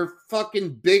when you're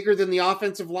fucking bigger than the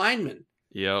offensive lineman.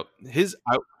 Yep.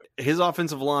 His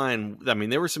offensive line, I mean,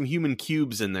 there were some human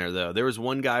cubes in there, though. There was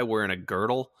one guy wearing a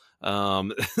girdle.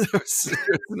 There was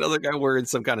another guy wearing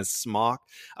some kind of smock.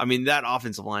 I mean, that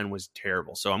offensive line was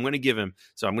terrible. So I'm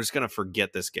just going to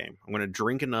forget this game. I'm going to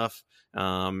drink enough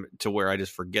to where I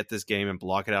just forget this game and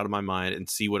block it out of my mind and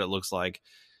see what it looks like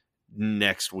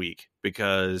next week,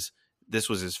 because this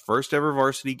was his first ever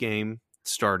varsity game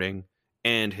starting.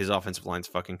 And his offensive line's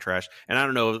fucking trash. And I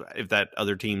don't know if that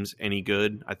other team's any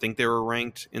good. I think they were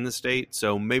ranked in the state,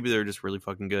 so maybe they're just really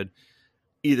fucking good.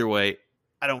 Either way,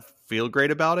 I don't feel great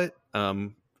about it.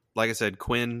 Like I said,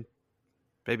 Quinn,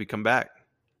 baby, come back.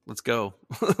 Let's go.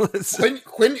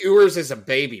 Quinn Ewers as a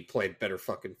baby played better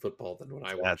fucking football than when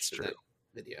I watched that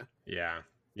video. Yeah.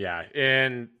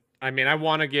 And I mean, I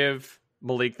want to give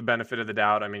Malik the benefit of the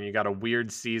doubt. I mean, you got a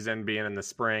weird season being in the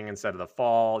spring instead of the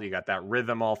fall. You got that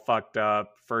rhythm all fucked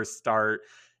up, first start.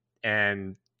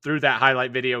 And through that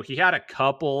highlight video, he had a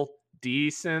couple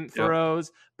decent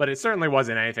throws, but it certainly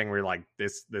wasn't anything where you're like,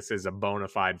 this is a bona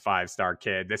fide 5-star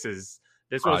kid. This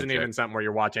wasn't even something where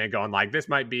you're watching it going like, this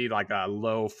might be like a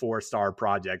low 4-star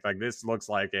project. Like, this looks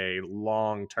like a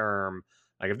long-term,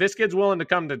 like, if this kid's willing to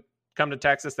come to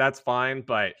Texas, that's fine.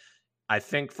 But I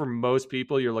think for most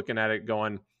people, you're looking at it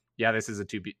going, yeah, this is a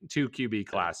 2 QB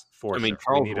class. For I mean,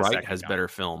 Charles Wright has better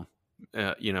film.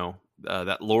 That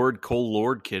Cole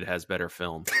Lord kid has better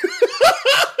film.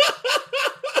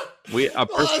 We are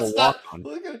piling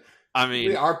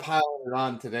it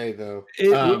on today, though.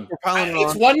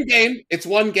 It's one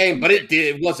game, but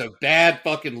it was a bad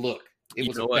fucking look. It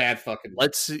was a bad fucking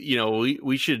look.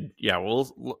 We should,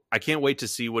 I can't wait to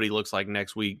see what he looks like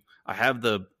next week. I have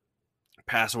the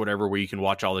pass or whatever where you can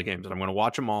watch all the games, and I'm going to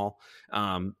watch them all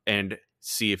and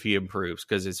see if he improves,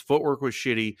 because his footwork was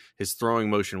shitty, his throwing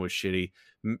motion was shitty.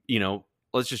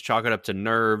 Let's just chalk it up to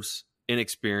nerves,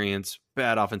 inexperience,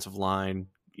 bad offensive line,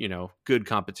 good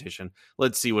competition.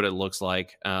 Let's see what it looks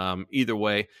like. Either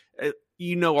way,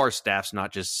 our staff's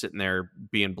not just sitting there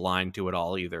being blind to it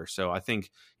all either. So I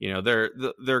think they're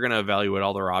going to evaluate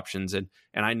all their options, and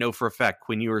I know for a fact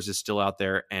Quinn Ewers is still out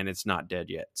there and it's not dead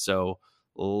yet. So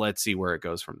let's see where it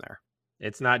goes from there.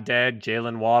 It's not dead.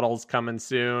 Jalen Waddle's coming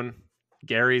soon.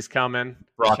 Gary's coming.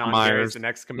 Brock Sean Myers, Gary's the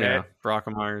next commit. Yeah,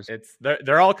 Brock Myers.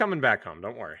 They're all coming back home.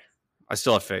 Don't worry. I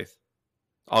still have faith.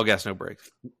 All gas, no brakes.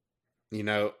 You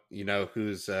know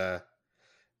who's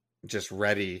just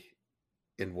ready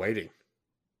and waiting?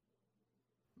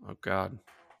 Oh God,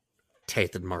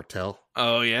 Tathan Martell.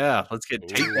 Oh yeah, let's get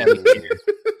Tathan.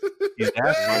 He's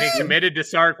committed to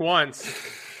Sark once.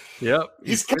 Yep.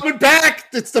 He's coming back.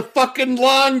 It's the fucking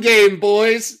long game,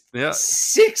 boys. Yeah.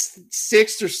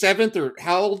 Sixth or seventh, or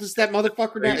how old is that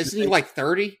motherfucker now? Isn't he like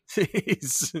 30?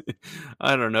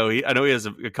 I don't know. I know he has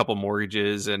a couple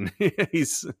mortgages and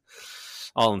he's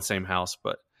all in the same house,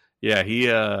 but yeah, he's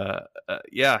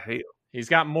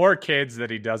got more kids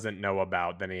that he doesn't know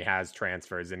about than he has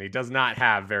transfers, and he does not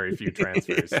have very few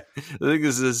transfers. I think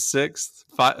this is his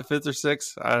fifth or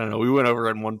sixth. I don't know. We went over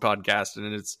it in one podcast,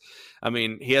 and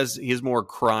he has more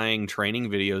crying training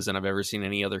videos than I've ever seen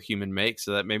any other human make.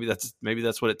 So that maybe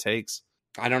that's what it takes.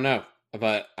 I don't know,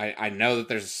 but I know that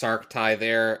there's a Sark tie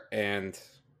there, and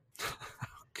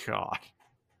God.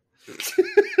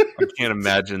 I can't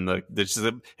imagine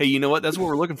hey, you know what? That's what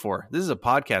we're looking for. This is a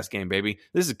podcast game, baby.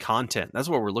 This is content. That's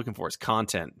what we're looking for. Is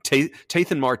content.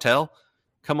 Tathan Martell,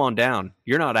 come on down.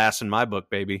 You're not ass in my book,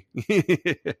 baby.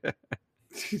 It's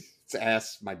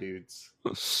ass, my dudes.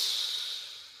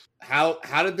 How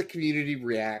did the community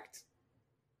react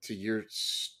to your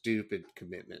stupid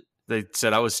commitment? They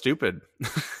said I was stupid.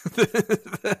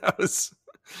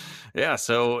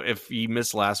 So if you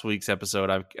missed last week's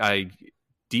episode, I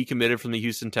decommitted from the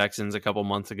Houston Texans a couple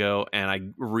months ago, and I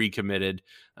recommitted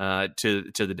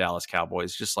to the Dallas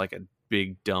Cowboys, just like a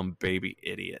big dumb baby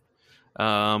idiot.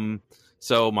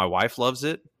 So my wife loves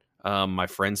it. My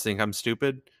friends think I'm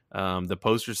stupid. The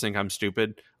posters think I'm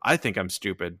stupid. I think I'm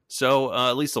stupid. So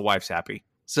at least the wife's happy.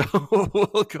 So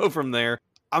we'll go from there.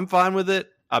 I'm fine with it.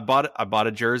 I bought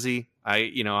a jersey.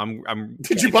 I'm.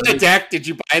 Did you buy a Dak? Did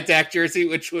you buy a Dak jersey?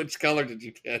 Which color did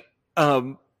you get?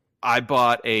 I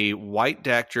bought a white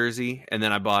Dak jersey, and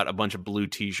then I bought a bunch of blue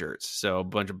T-shirts. So a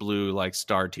bunch of blue like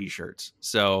star T-shirts.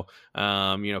 So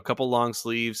a couple long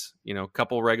sleeves,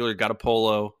 couple regular. Got a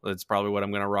polo. That's probably what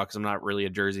I'm gonna rock, because I'm not really a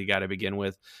jersey guy to begin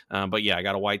with. But yeah, I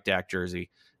got a white Dak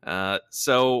jersey.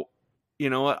 So you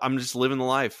know what? I'm just living the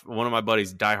life. One of my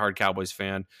buddies, diehard Cowboys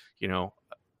fan.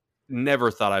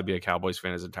 Never thought I'd be a Cowboys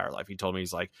fan his entire life. He told me,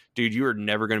 he's like, dude, you are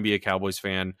never going to be a Cowboys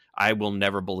fan. I will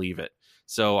never believe it.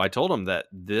 So I told him that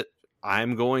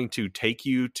I'm going to take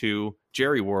you to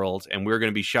Jerry World, and we're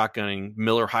going to be shotgunning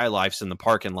Miller High Lifes in the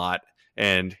parking lot.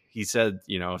 And he said,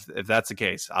 if that's the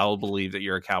case, I will believe that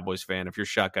you're a Cowboys fan if you're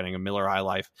shotgunning a Miller High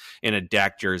Life in a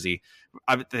Dak jersey.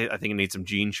 I think it needs some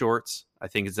jean shorts. I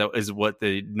think is what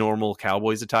the normal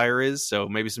Cowboys attire is. So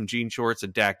maybe some jean shorts, a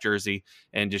Dak jersey,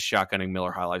 and just shotgunning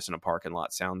Miller High Lifes in a parking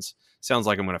lot sounds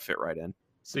like I'm going to fit right in.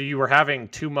 So you were having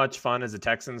too much fun as a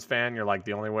Texans fan. You're like,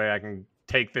 the only way I can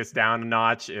take this down a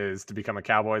notch is to become a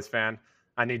Cowboys fan.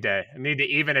 I need to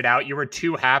even it out. You were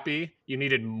too happy. You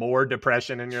needed more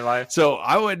depression in your life. So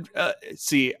I would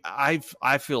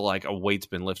I feel like a weight's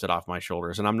been lifted off my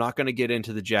shoulders, and I'm not going to get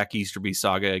into the Jack Easterby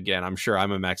saga again. I'm sure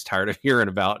I'm a Max tired of hearing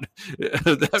about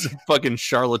that fucking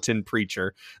charlatan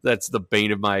preacher. That's the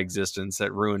bane of my existence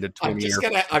that ruined a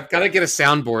 20-year. I've got to get a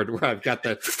soundboard where I've got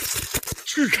the.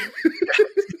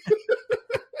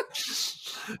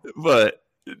 But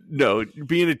no,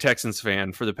 being a Texans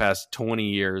fan for the past 20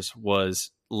 years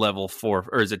was level 4,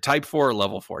 or is it type 4 or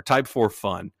level 4? Type 4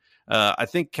 fun. I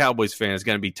think Cowboys fan is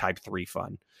going to be type 3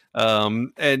 fun.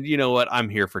 And you know what? I'm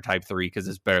here for type 3 because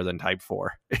it's better than type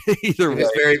 4. Either way,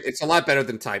 it's a lot better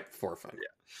than type 4 fun.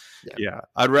 Yeah.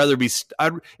 I'd rather be.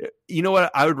 You know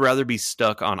what? I would rather be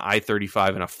stuck on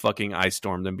I-35 in a fucking ice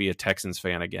storm than be a Texans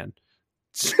fan again.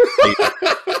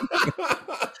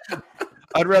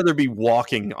 I'd rather be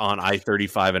walking on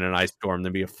I-35 in an ice storm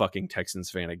than be a fucking Texans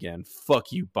fan again.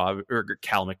 Fuck you, Bob or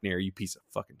Cal McNair, you piece of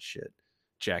fucking shit.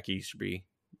 Jack Easterby,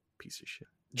 piece of shit.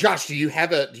 Josh, do you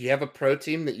have a pro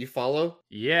team that you follow?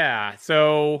 Yeah.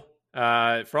 So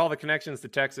for all the connections to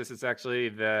Texas, it's actually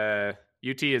the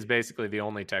UT is basically the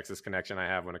only Texas connection I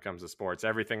have when it comes to sports.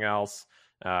 Everything else,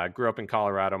 grew up in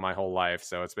Colorado my whole life,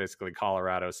 so it's basically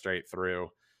Colorado straight through.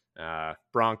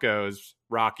 Broncos,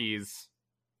 Rockies.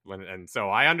 And so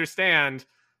I understand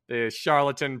the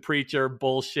charlatan preacher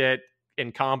bullshit,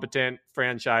 incompetent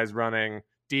franchise running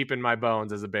deep in my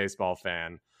bones as a baseball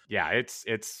fan. Yeah,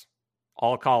 it's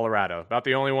all Colorado. About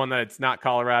the only one that's not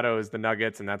Colorado is the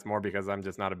Nuggets, and that's more because I'm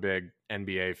just not a big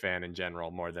NBA fan in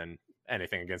general, more than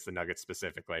anything against the Nuggets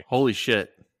specifically. Holy shit.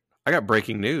 I got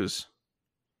breaking news.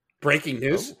 Breaking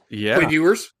news? Oh, yeah. For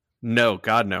viewers? No,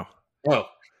 God, no. Oh.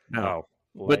 No. Oh.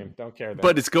 But don't care.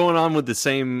 But it's going on with the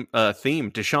same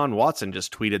theme. Deshaun Watson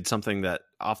just tweeted something that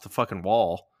off the fucking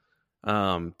wall.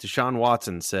 Deshaun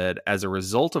Watson said, as a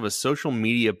result of a social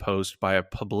media post by a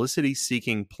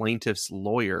publicity-seeking plaintiff's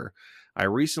lawyer, I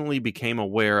recently became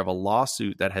aware of a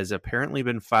lawsuit that has apparently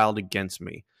been filed against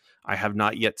me. I have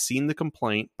not yet seen the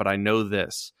complaint, but I know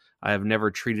this. I have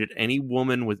never treated any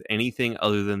woman with anything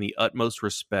other than the utmost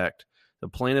respect. The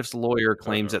plaintiff's lawyer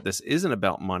claims that this isn't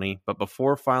about money, but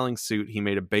before filing suit, he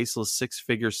made a baseless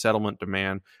 6-figure settlement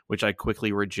demand, which I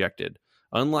quickly rejected.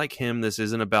 Unlike him, this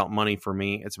isn't about money for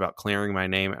me. It's about clearing my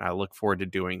name, and I look forward to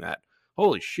doing that.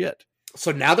 Holy shit.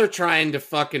 So now they're trying to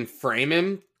fucking frame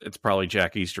him? It's probably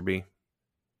Jack Easterby.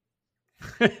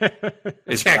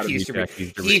 It's Jack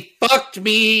Easterby. He fucked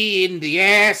me in the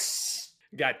ass.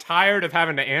 Got tired of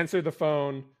having to answer the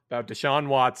phone about Deshaun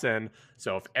Watson.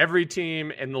 So if every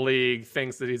team in the league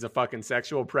thinks that he's a fucking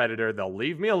sexual predator, they'll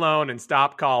leave me alone and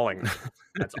stop calling.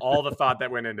 That's all the thought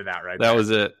that went into that right there. That was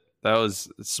it. That was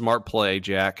a smart play,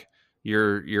 Jack.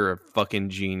 You're a fucking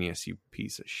genius, you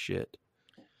piece of shit.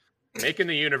 Making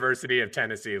the University of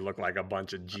Tennessee look like a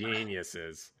bunch of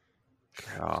geniuses.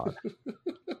 God.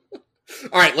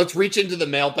 All right, let's reach into the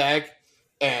mailbag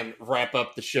and wrap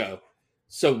up the show.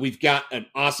 So we've got an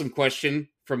awesome question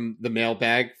from the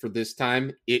mailbag for this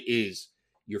time. It is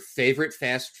your favorite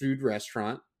fast food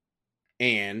restaurant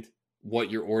and what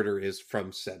your order is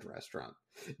from said restaurant.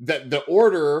 The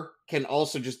order can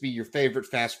also just be your favorite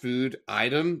fast food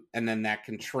item, and then that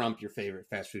can trump your favorite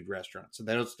fast food restaurant. So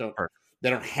they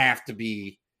don't have to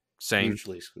be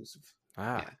mutually exclusive.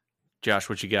 Yeah. Josh,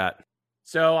 what you got?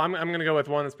 So I'm going to go with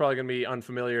one that's probably going to be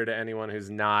unfamiliar to anyone who's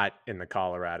not in the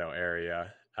Colorado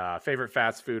area. Favorite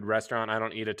fast food restaurant. I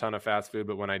don't eat a ton of fast food,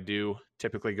 but when I do,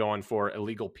 typically going for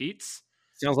Illegal Pete's.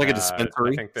 Sounds like a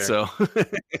dispensary. So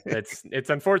it's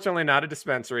unfortunately not a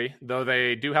dispensary, though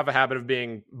they do have a habit of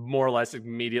being more or less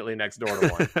immediately next door to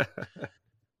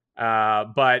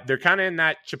one. But they're kind of in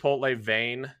that Chipotle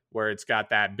vein where it's got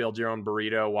that build your own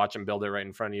burrito, watch them build it right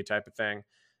in front of you type of thing.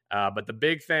 But the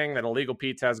big thing that Illegal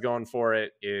Pete's has going for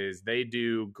it is they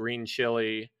do green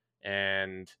chili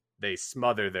and they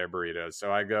smother their burritos.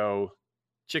 So I go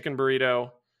chicken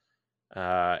burrito,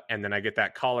 and then I get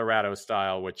that Colorado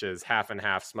style, which is half and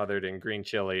half smothered in green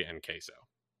chili and queso.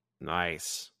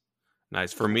 Nice.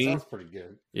 For me, sounds pretty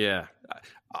good. Yeah.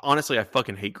 Honestly, I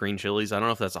fucking hate green chilies. I don't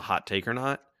know if that's a hot take or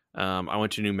not. I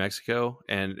went to New Mexico,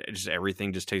 and just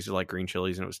everything just tasted like green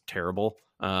chilies, and it was terrible.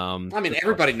 I mean,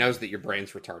 everybody knows that your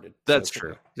brain's retarded. That's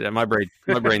true. Okay. Yeah, my brain's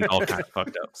all kind of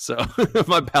fucked up. So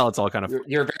my palate's all kind of.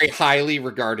 You're a very highly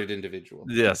regarded individual.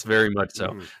 Yes, very much so.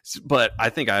 Mm-hmm. But I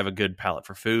think I have a good palate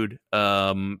for food.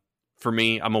 For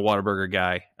me, I'm a Whataburger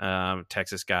guy,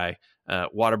 Texas guy.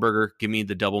 Whataburger, give me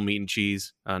the double meat and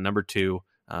cheese. Number 2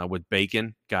 with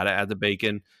bacon. Got to add the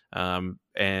bacon.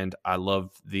 And I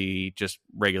love the just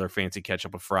regular fancy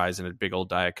ketchup with fries and a big old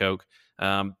Diet Coke.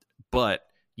 But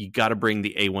you got to bring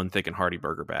the A1 Thick and Hearty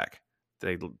Burger back.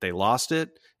 They lost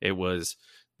it. It was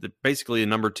basically a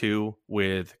number 2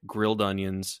 with grilled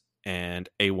onions and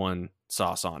A1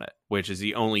 sauce on it, which is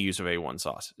the only use of A1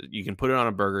 sauce. You can put it on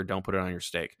a burger. Don't put it on your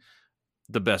steak.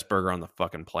 The best burger on the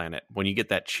fucking planet. When you get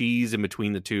that cheese in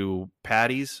between the 2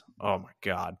 patties, oh my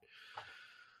God.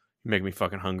 You make me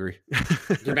fucking hungry.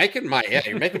 You're making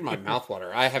my mouth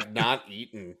water. I have not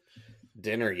eaten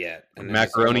dinner yet. And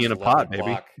macaroni in a pot,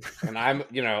 baby. And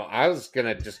I was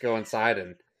gonna just go inside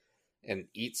and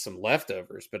eat some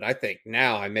leftovers, but I think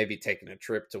now I may be taking a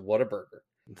trip to Whataburger.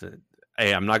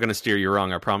 Hey, I'm not gonna steer you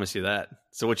wrong. I promise you that.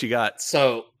 So what you got?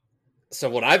 So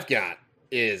what I've got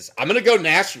is I'm gonna go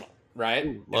national, right?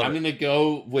 Ooh, and I'm gonna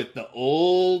go with the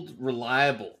old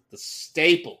reliable, the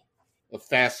staple of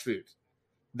fast food.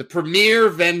 The premier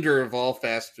vendor of all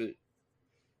fast food,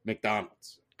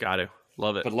 McDonald's. Got to.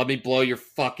 Love it. But let me blow your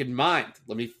fucking mind.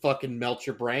 Let me fucking melt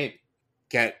your brain.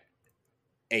 Get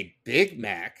a Big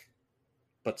Mac,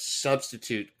 but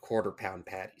substitute quarter-pound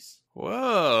patties.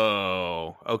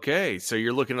 Whoa. Okay, so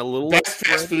you're looking a little... Best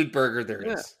fast food burger there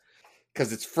is.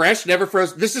 Because it's fresh, never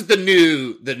frozen. This is the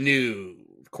new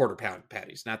quarter-pound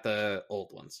patties, not the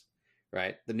old ones.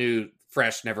 Right? The new,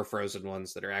 fresh, never frozen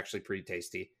ones that are actually pretty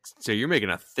tasty. So you're making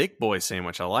a thick boy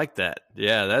sandwich. I like that.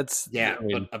 Yeah, that's... Yeah,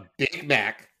 but a Big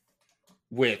Mac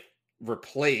with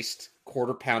replaced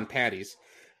quarter-pound patties.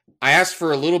 I asked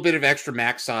for a little bit of extra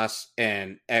mac sauce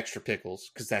and extra pickles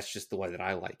because that's just the way that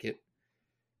I like it.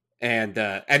 And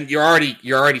you're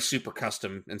already super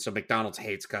custom, and so McDonald's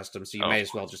hates custom, so you may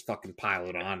as well just fucking pile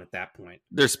it on at that point.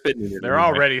 They're spitting. They're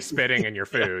already spitting in your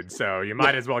food, so you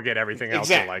might as well get everything else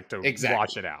to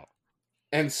wash it out.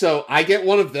 And so I get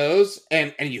one of those,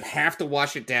 and you have to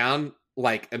wash it down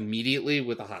like immediately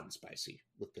with a hot and spicy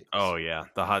with pickles. Oh yeah,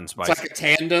 the hot and spicy. It's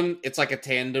like a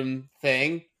tandem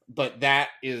thing. But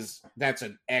that's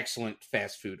an excellent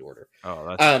fast food order.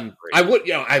 Oh, that's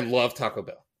great. I love Taco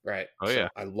Bell. Right. Oh yeah.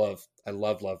 I love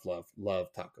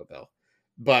Taco Bell.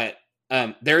 But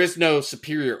there is no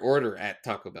superior order at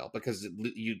Taco Bell because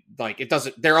it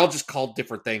doesn't. They're all just called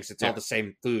different things. It's all the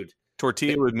same food.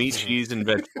 Tortilla with meat, cheese, and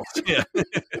vegetables. Yeah.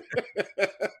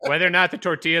 Whether or not the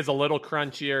tortilla is a little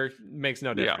crunchier makes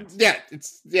no difference.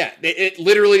 It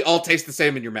literally all tastes the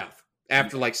same in your mouth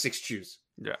after like 6 chews.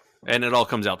 Yeah. And it all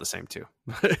comes out the same too.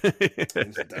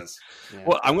 It does. Yeah,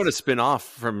 well, I'm going to spin off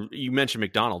from, you mentioned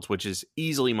McDonald's, which is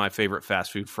easily my favorite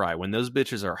fast food fry. When those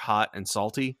bitches are hot and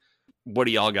salty, what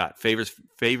do y'all got?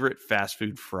 Favorite fast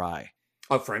food fry?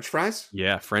 Oh, French fries?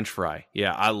 Yeah, French fry.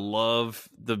 Yeah, I love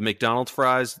the McDonald's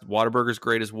fries. Whataburger's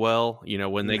great as well. You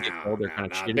know, when they get cold, they're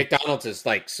kind of shitty. McDonald's is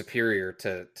like superior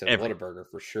to Whataburger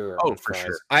for sure. Oh, for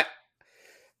sure.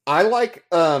 I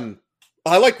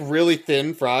like really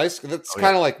thin fries. That's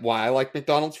kind of like why I like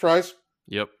McDonald's fries.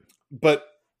 Yep. But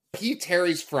P.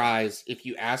 Terry's fries, if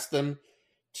you ask them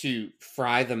to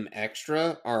fry them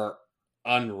extra, are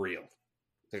unreal.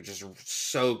 They're just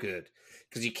so good.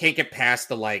 Because you can't get past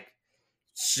the like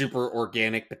super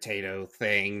organic potato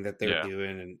thing that they're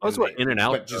doing. That's what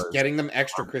In-N-Out But just getting them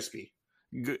extra crispy.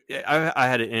 I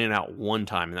had it In-N-Out one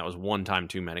time, and that was one time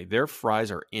too many. Their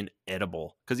fries are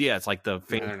inedible because it's like the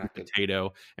fancy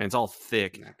potato, and it's all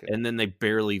thick, and then they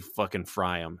barely fucking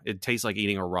fry them. It tastes like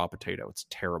eating a raw potato. It's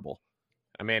terrible.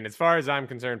 I mean, as far as I'm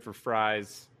concerned for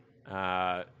fries,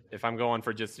 if I'm going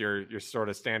for just your sort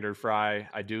of standard fry,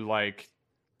 I do like.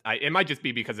 It might just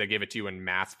be because they give it to you in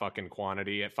mass fucking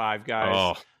quantity at Five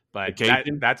Guys, but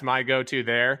that's my go-to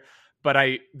there. But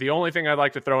the only thing I'd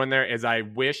like to throw in there is I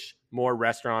wish more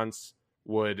restaurants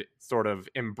would sort of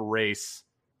embrace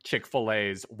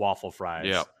Chick-fil-A's waffle fries.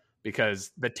 Yeah. Because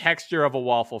the texture of a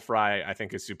waffle fry, I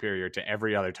think, is superior to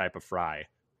every other type of fry.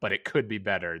 But it could be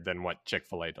better than what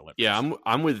Chick-fil-A delivers. Yeah,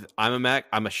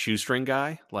 I'm a shoestring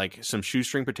guy. Like some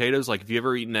shoestring potatoes. Like if you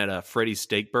ever eaten at Freddy's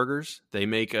Steak Burgers, they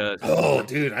make a. Oh,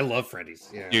 dude, I love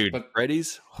Freddy's. Yeah, dude,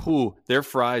 Freddy's. Their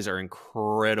fries are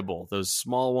incredible. Those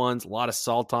small ones, a lot of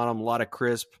salt on them, a lot of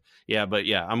crisp. Yeah, but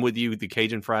yeah, I'm with you. The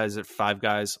Cajun fries at Five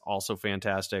Guys also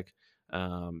fantastic.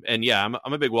 And yeah,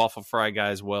 I'm a big waffle fry guy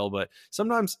as well. But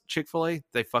sometimes Chick-fil-A,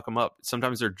 they fuck them up.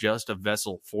 Sometimes they're just a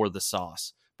vessel for the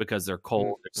sauce. because they're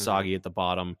cold, they're soggy at the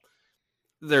bottom.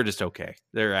 They're just okay.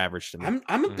 They're average to me.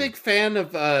 I'm a big fan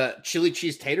of chili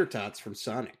cheese tater tots from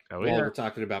Sonic. Oh, while we're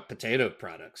talking about potato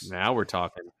products. Now we're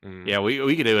talking. Yeah,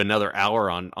 we could do another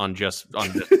hour on just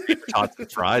tater tots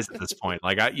and fries at this point.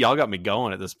 Like y'all got me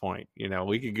going at this point. You know,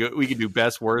 we could do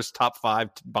best, worst, top 5,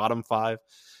 bottom 5.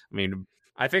 I mean,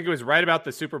 I think it was right about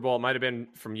the Super Bowl. It might have been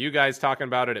from you guys talking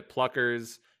about it at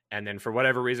Pluckers. And then for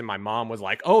whatever reason, my mom was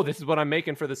like, oh, this is what I'm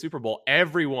making for the Super Bowl.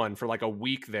 Everyone for like a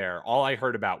week there, all I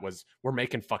heard about was, we're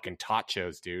making fucking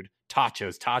tachos, dude.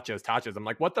 Tachos. I'm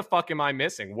like, what the fuck am I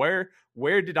missing? Where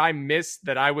did I miss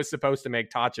that I was supposed to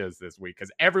make tachos this week? Because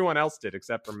everyone else did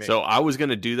except for me. So I was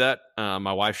going to do that.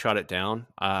 My wife shot it down.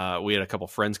 We had a couple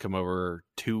friends come over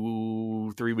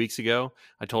 2-3 weeks ago.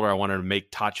 I told her I wanted to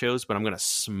make tachos, but I'm going to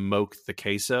smoke the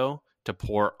queso to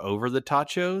pour over the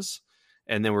tachos.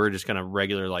 And then we were just going to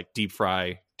regular like deep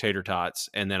fry tater tots.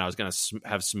 And then I was going to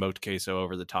have smoked queso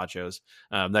over the tachos.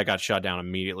 That got shot down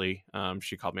immediately.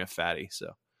 She called me a fatty.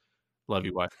 So love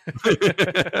you, wife.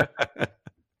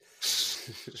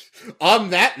 On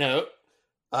that note,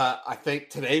 I think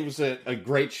today was a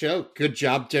great show. Good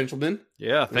job, gentlemen.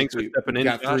 Yeah. Thanks for stepping in.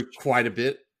 Got through quite a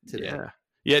bit today.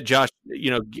 Yeah, Josh,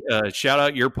 shout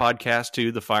out your podcast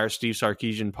too, the Fire Steve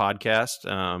Sarkisian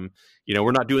podcast.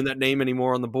 We're not doing that name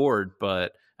anymore on the board,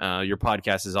 but your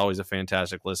podcast is always a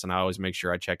fantastic listen. I always make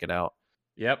sure I check it out.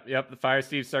 Yep. The Fire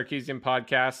Steve Sarkisian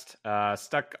podcast.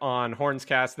 Stuck on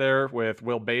Hornscast there with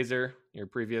Will Baser, your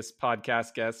previous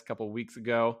podcast guest a couple of weeks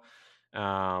ago.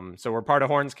 So we're part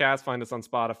of Hornscast. Find us on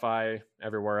Spotify,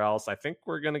 everywhere else. I think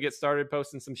we're going to get started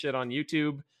posting some shit on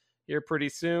YouTube here pretty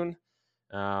soon.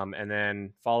 And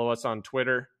then follow us on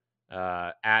Twitter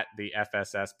at the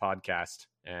FSS podcast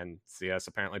and see us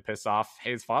apparently piss off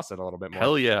Hayes Fawcett a little bit more.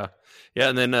 Hell yeah. Yeah.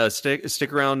 And then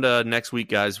stick around next week,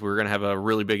 guys. We're going to have a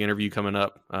really big interview coming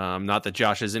up. Not that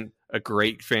Josh isn't a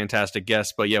great, fantastic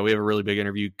guest, but yeah, we have a really big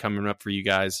interview coming up for you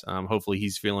guys. Hopefully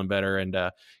he's feeling better and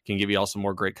can give you all some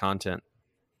more great content.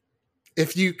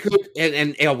 If you could,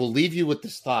 and I will leave you with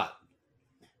this thought.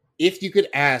 If you could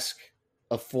ask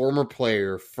a former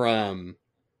player from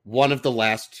one of the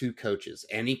last 2 coaches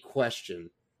any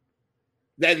question,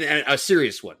 then a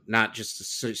serious one, not just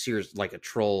a serious like a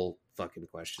troll fucking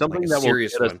question, something like that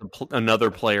serious will get us another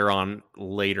player on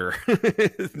later.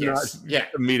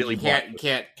 Immediately. You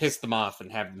can't piss them off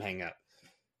and have them hang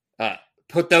up.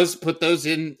 Put those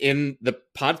in the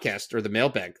podcast or the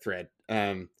mailbag thread.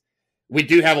 We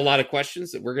do have a lot of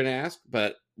questions that we're going to ask,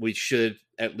 but we should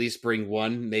at least bring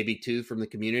 1, maybe 2 from the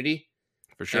community.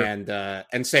 For sure.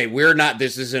 And say, we're not,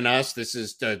 this isn't us. This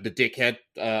is the dickhead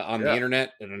on the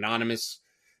internet, an anonymous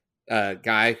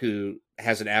guy who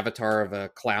has an avatar of a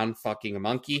clown fucking a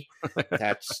monkey.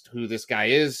 That's who this guy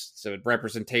is. So a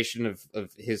representation of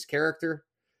his character.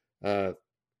 And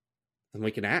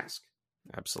we can ask.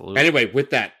 Absolutely. Anyway, with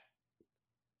that,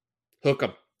 hook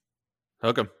 'em.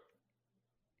 Hook 'em.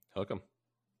 Hook 'em.